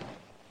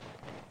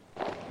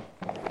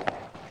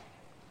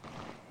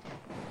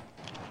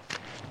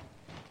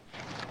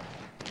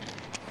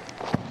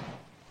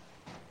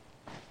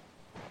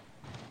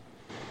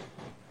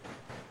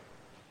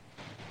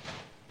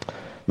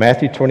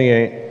 Matthew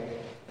 28,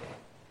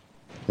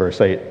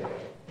 verse 8.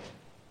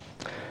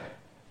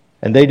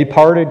 "And they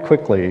departed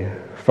quickly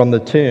from the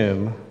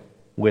tomb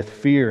with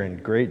fear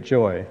and great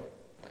joy,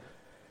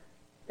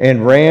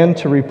 and ran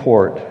to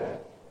report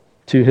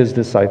to his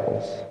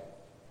disciples.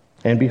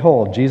 And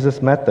behold,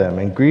 Jesus met them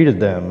and greeted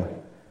them,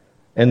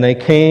 and they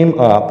came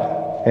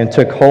up and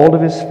took hold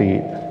of his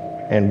feet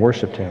and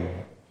worshiped him."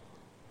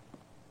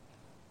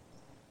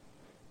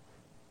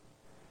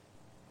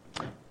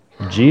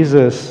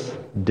 Jesus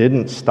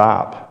didn't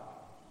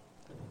stop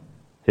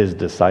his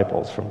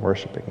disciples from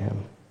worshiping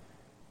him.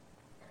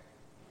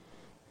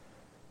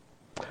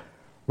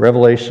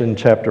 Revelation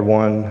chapter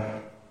 1,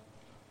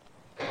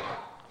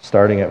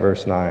 starting at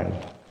verse 9.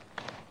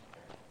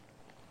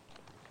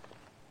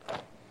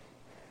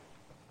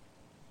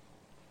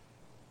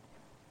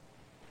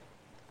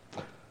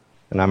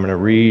 And I'm going to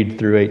read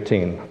through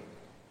 18.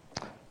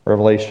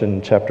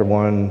 Revelation chapter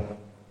 1,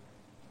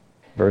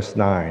 verse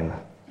 9.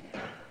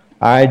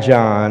 "I,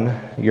 John,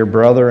 your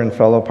brother and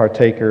fellow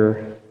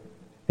partaker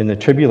in the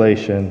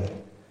tribulation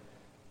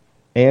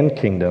and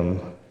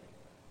kingdom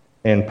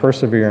and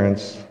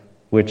perseverance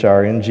which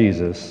are in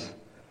Jesus,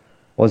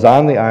 was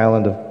on the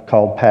island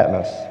called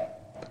Patmos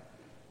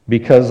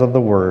because of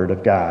the word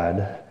of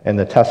God and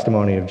the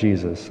testimony of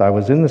Jesus. I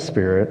was in the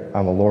Spirit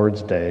on the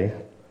Lord's day,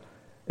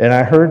 and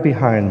I heard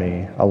behind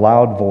me a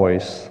loud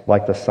voice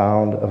like the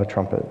sound of a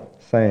trumpet,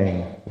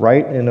 saying,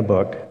 'Write in a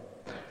book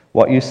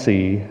what you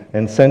see,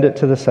 and send it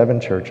to the 7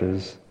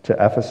 churches, to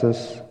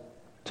Ephesus,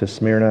 to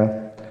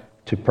Smyrna,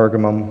 to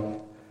Pergamum,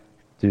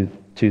 to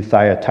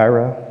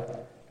Thyatira,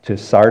 to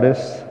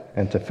Sardis,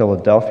 and to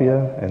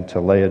Philadelphia, and to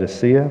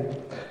Laodicea.'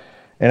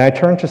 And I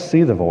turned to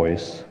see the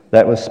voice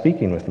that was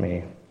speaking with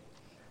me.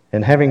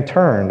 And having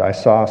turned, I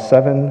saw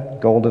 7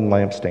 golden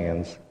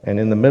lampstands,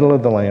 and in the middle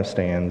of the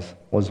lampstands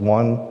was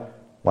one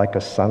like a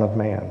son of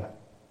man,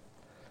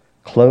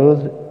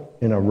 clothed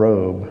in a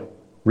robe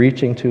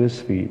reaching to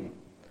his feet,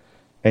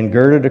 and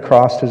girded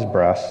across his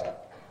breast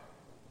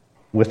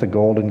with a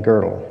golden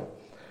girdle.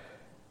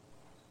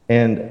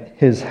 And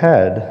his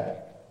head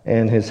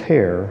and his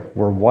hair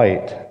were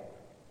white,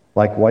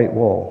 like white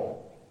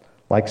wool,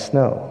 like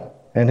snow,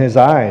 and his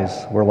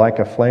eyes were like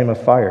a flame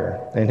of fire,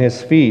 and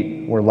his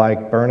feet were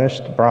like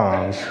burnished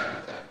bronze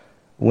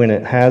when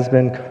it has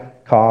been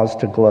caused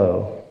to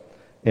glow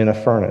in a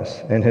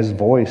furnace, and his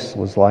voice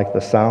was like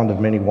the sound of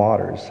many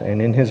waters.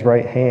 And in his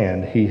right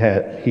hand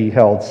he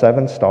held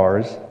 7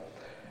 stars,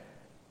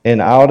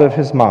 and out of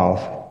his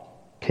mouth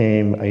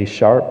came a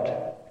sharp,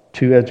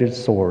 two-edged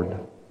sword,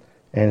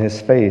 and his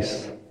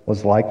face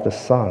was like the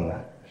sun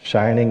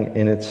shining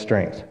in its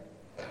strength.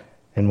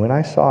 And when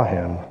I saw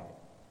him,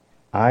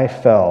 I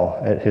fell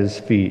at his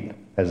feet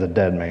as a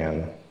dead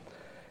man.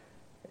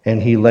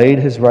 And he laid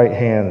his right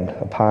hand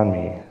upon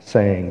me,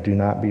 saying, "Do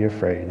not be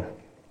afraid.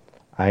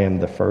 I am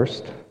the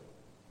first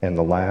and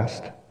the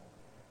last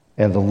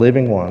and the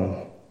living one.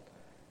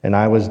 And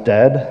I was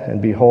dead,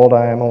 and behold,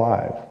 I am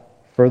alive.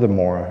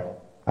 Furthermore,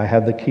 I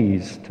have the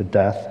keys to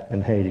death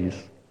and Hades."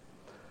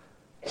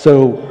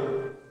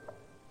 So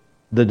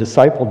the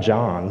disciple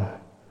John,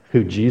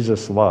 who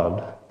Jesus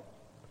loved,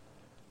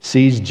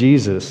 sees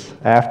Jesus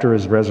after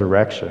his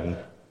resurrection,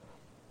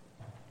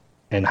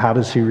 and how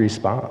does he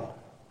respond?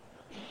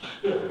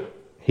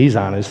 He's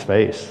on his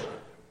face.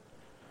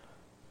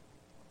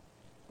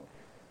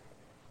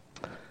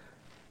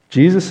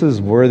 Jesus'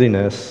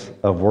 worthiness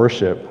of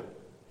worship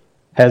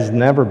has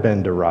never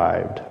been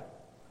derived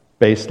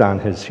based on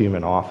his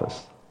human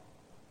office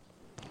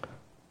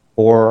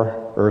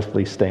or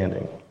earthly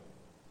standing.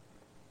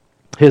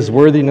 His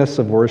worthiness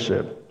of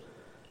worship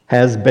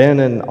has been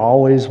and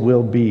always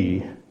will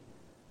be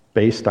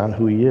based on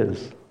who he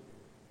is.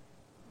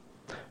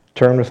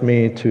 Turn with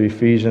me to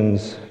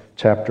Ephesians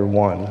chapter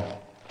 1,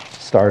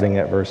 starting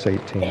at verse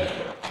 18.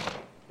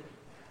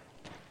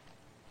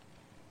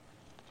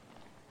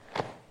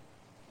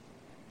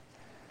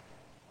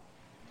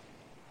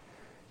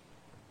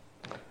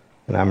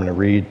 And I'm going to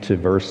read to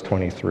verse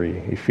 23.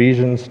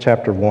 Ephesians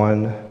chapter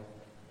 1,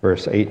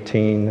 verse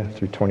 18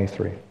 through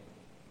 23.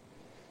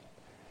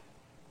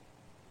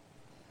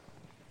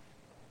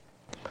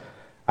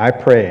 I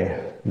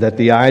pray that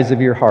the eyes of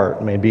your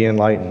heart may be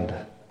enlightened,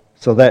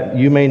 so that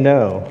you may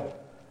know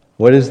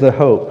what is the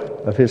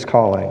hope of his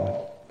calling,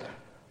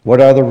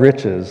 what are the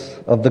riches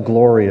of the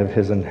glory of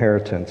his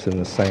inheritance in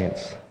the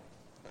saints,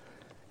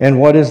 and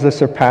what is the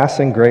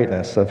surpassing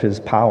greatness of his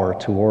power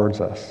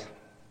towards us.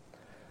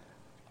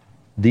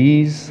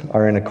 These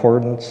are in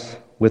accordance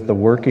with the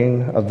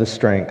working of the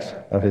strength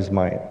of his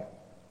might,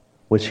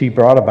 which he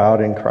brought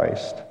about in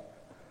Christ,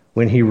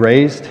 when he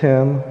raised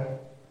him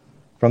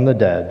from the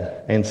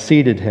dead and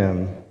seated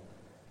him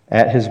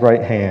at his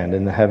right hand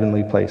in the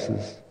heavenly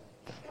places,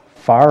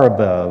 far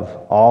above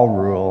all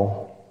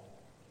rule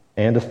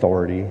and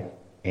authority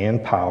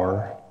and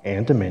power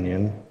and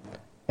dominion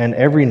and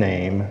every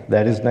name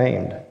that is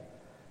named,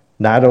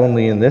 not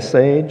only in this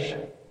age,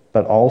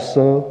 but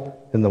also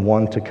in the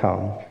one to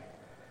come.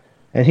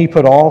 And he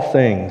put all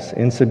things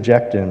in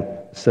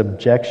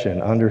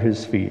subjection under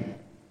his feet,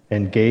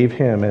 and gave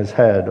him as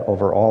head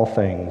over all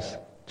things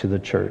to the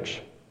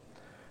church,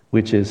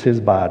 which is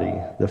his body,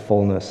 the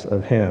fullness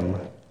of him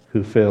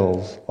who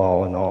fills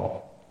all in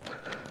all.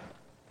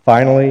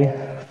 Finally,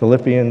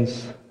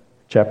 Philippians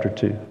chapter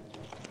 2.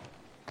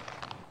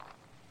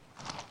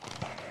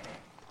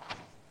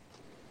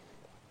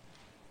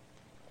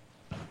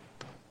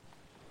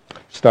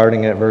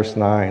 Starting at verse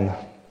 9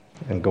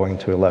 and going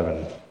to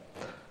 11.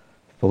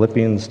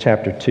 Philippians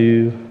chapter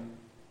 2,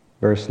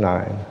 verse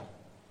 9.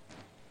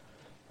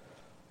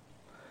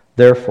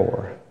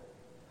 Therefore,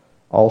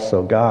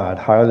 also God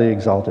highly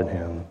exalted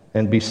him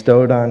and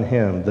bestowed on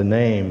him the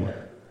name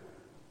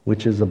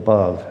which is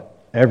above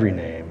every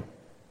name,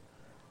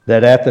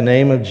 that at the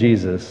name of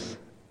Jesus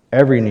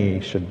every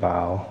knee should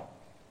bow,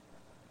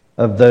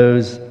 of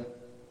those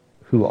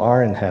who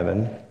are in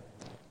heaven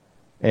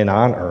and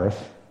on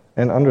earth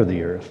and under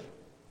the earth,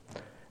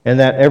 and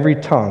that every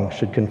tongue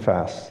should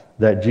confess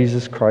that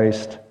Jesus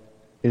Christ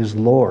is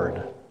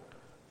Lord,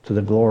 to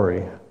the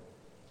glory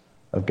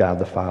of God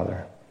the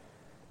Father.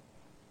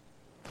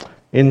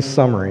 In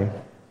summary,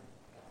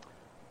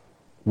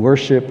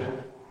 worship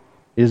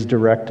is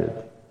directed.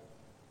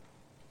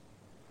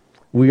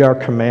 We are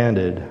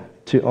commanded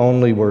to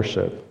only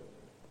worship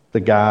the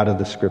God of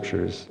the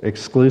Scriptures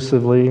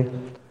exclusively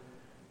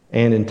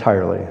and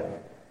entirely.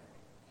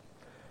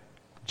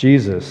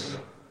 Jesus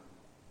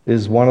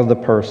is one of the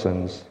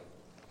persons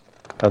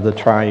of the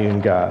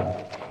triune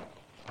God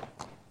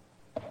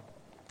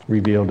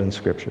revealed in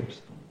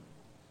Scriptures.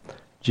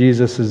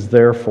 Jesus is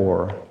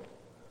therefore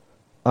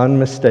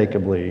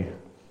unmistakably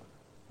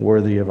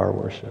worthy of our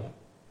worship.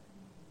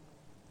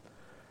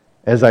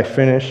 As I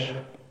finish,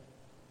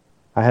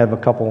 I have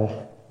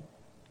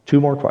two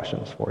more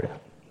questions for you.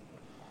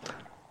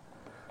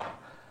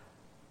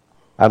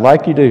 I'd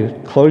like you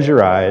to close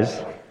your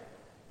eyes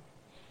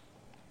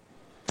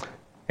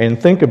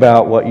and think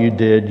about what you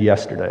did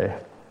yesterday.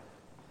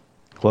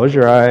 Close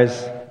your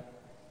eyes.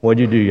 What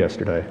did you do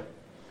yesterday?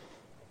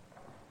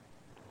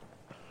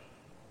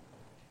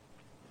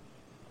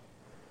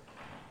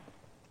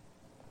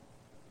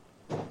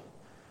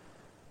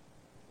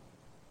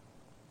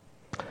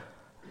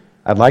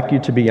 I'd like you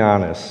to be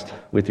honest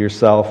with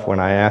yourself when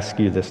I ask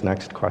you this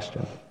next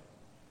question.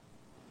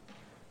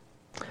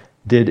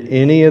 Did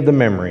any of the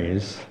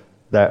memories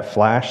that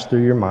flash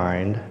through your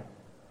mind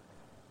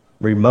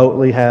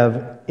remotely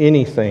have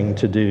anything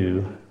to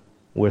do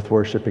with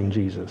worshiping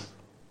Jesus?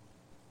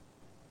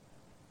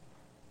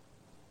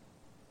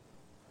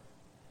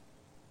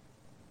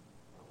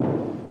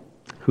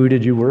 Who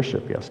did you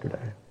worship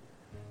yesterday?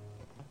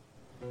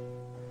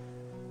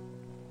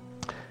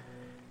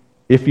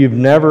 If you've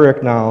never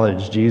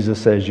acknowledged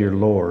Jesus as your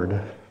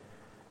Lord,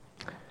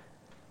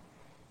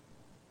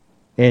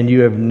 and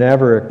you have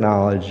never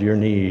acknowledged your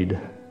need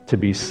to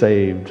be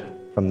saved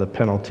from the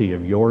penalty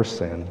of your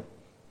sin,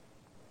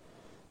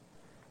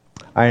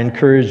 I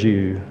encourage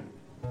you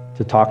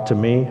to talk to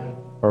me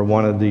or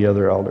one of the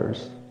other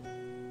elders.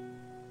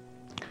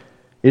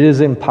 It is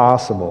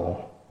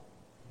impossible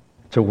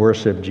to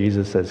worship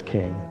Jesus as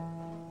King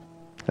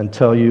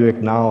until you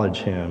acknowledge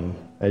Him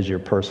as your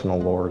personal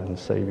Lord and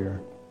Savior.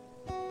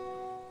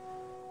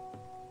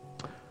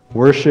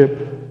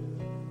 Worship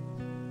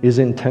is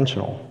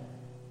intentional.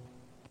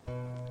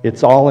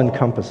 It's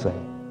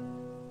all-encompassing.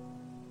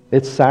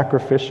 It's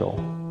sacrificial.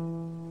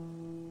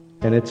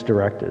 And it's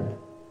directed.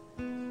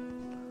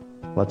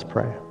 Let's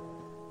pray.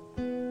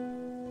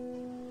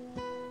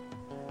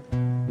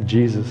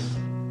 Jesus,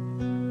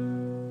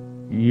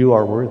 you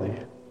are worthy.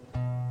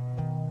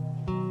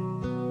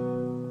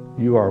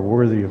 You are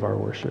worthy of our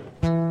worship.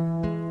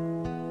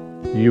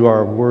 You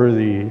are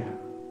worthy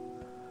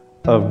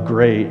of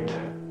great,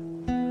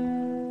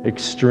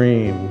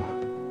 extreme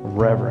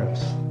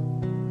reverence,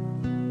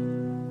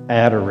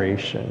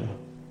 adoration,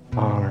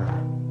 honor.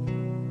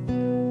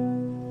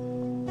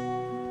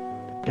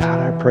 God,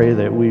 I pray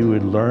that we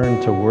would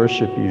learn to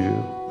worship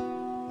you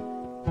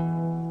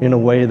in a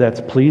way that's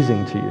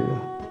pleasing to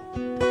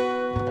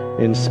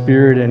you, in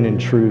spirit and in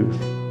truth.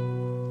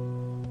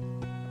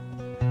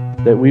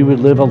 That we would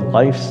live a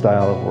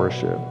lifestyle of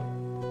worship.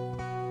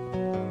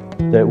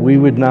 That we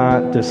would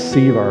not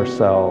deceive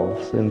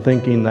ourselves in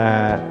thinking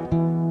that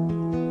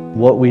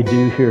what we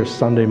do here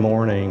Sunday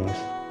mornings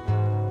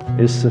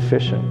is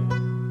sufficient.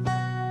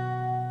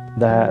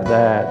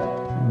 That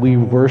we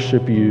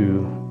worship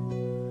you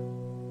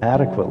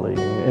adequately.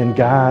 And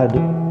God,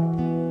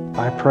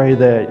 I pray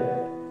that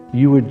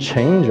you would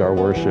change our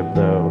worship,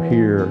 though,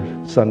 here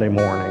Sunday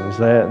mornings.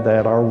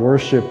 That our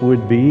worship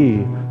would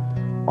be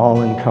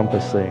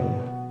all-encompassing.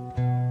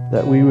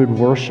 That we would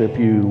worship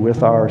you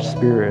with our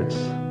spirits,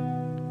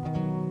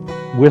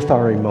 with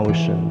our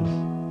emotions,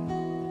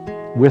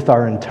 with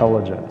our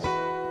intelligence,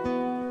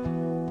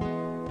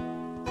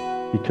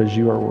 because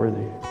you are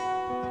worthy.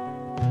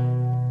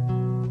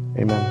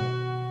 Amen.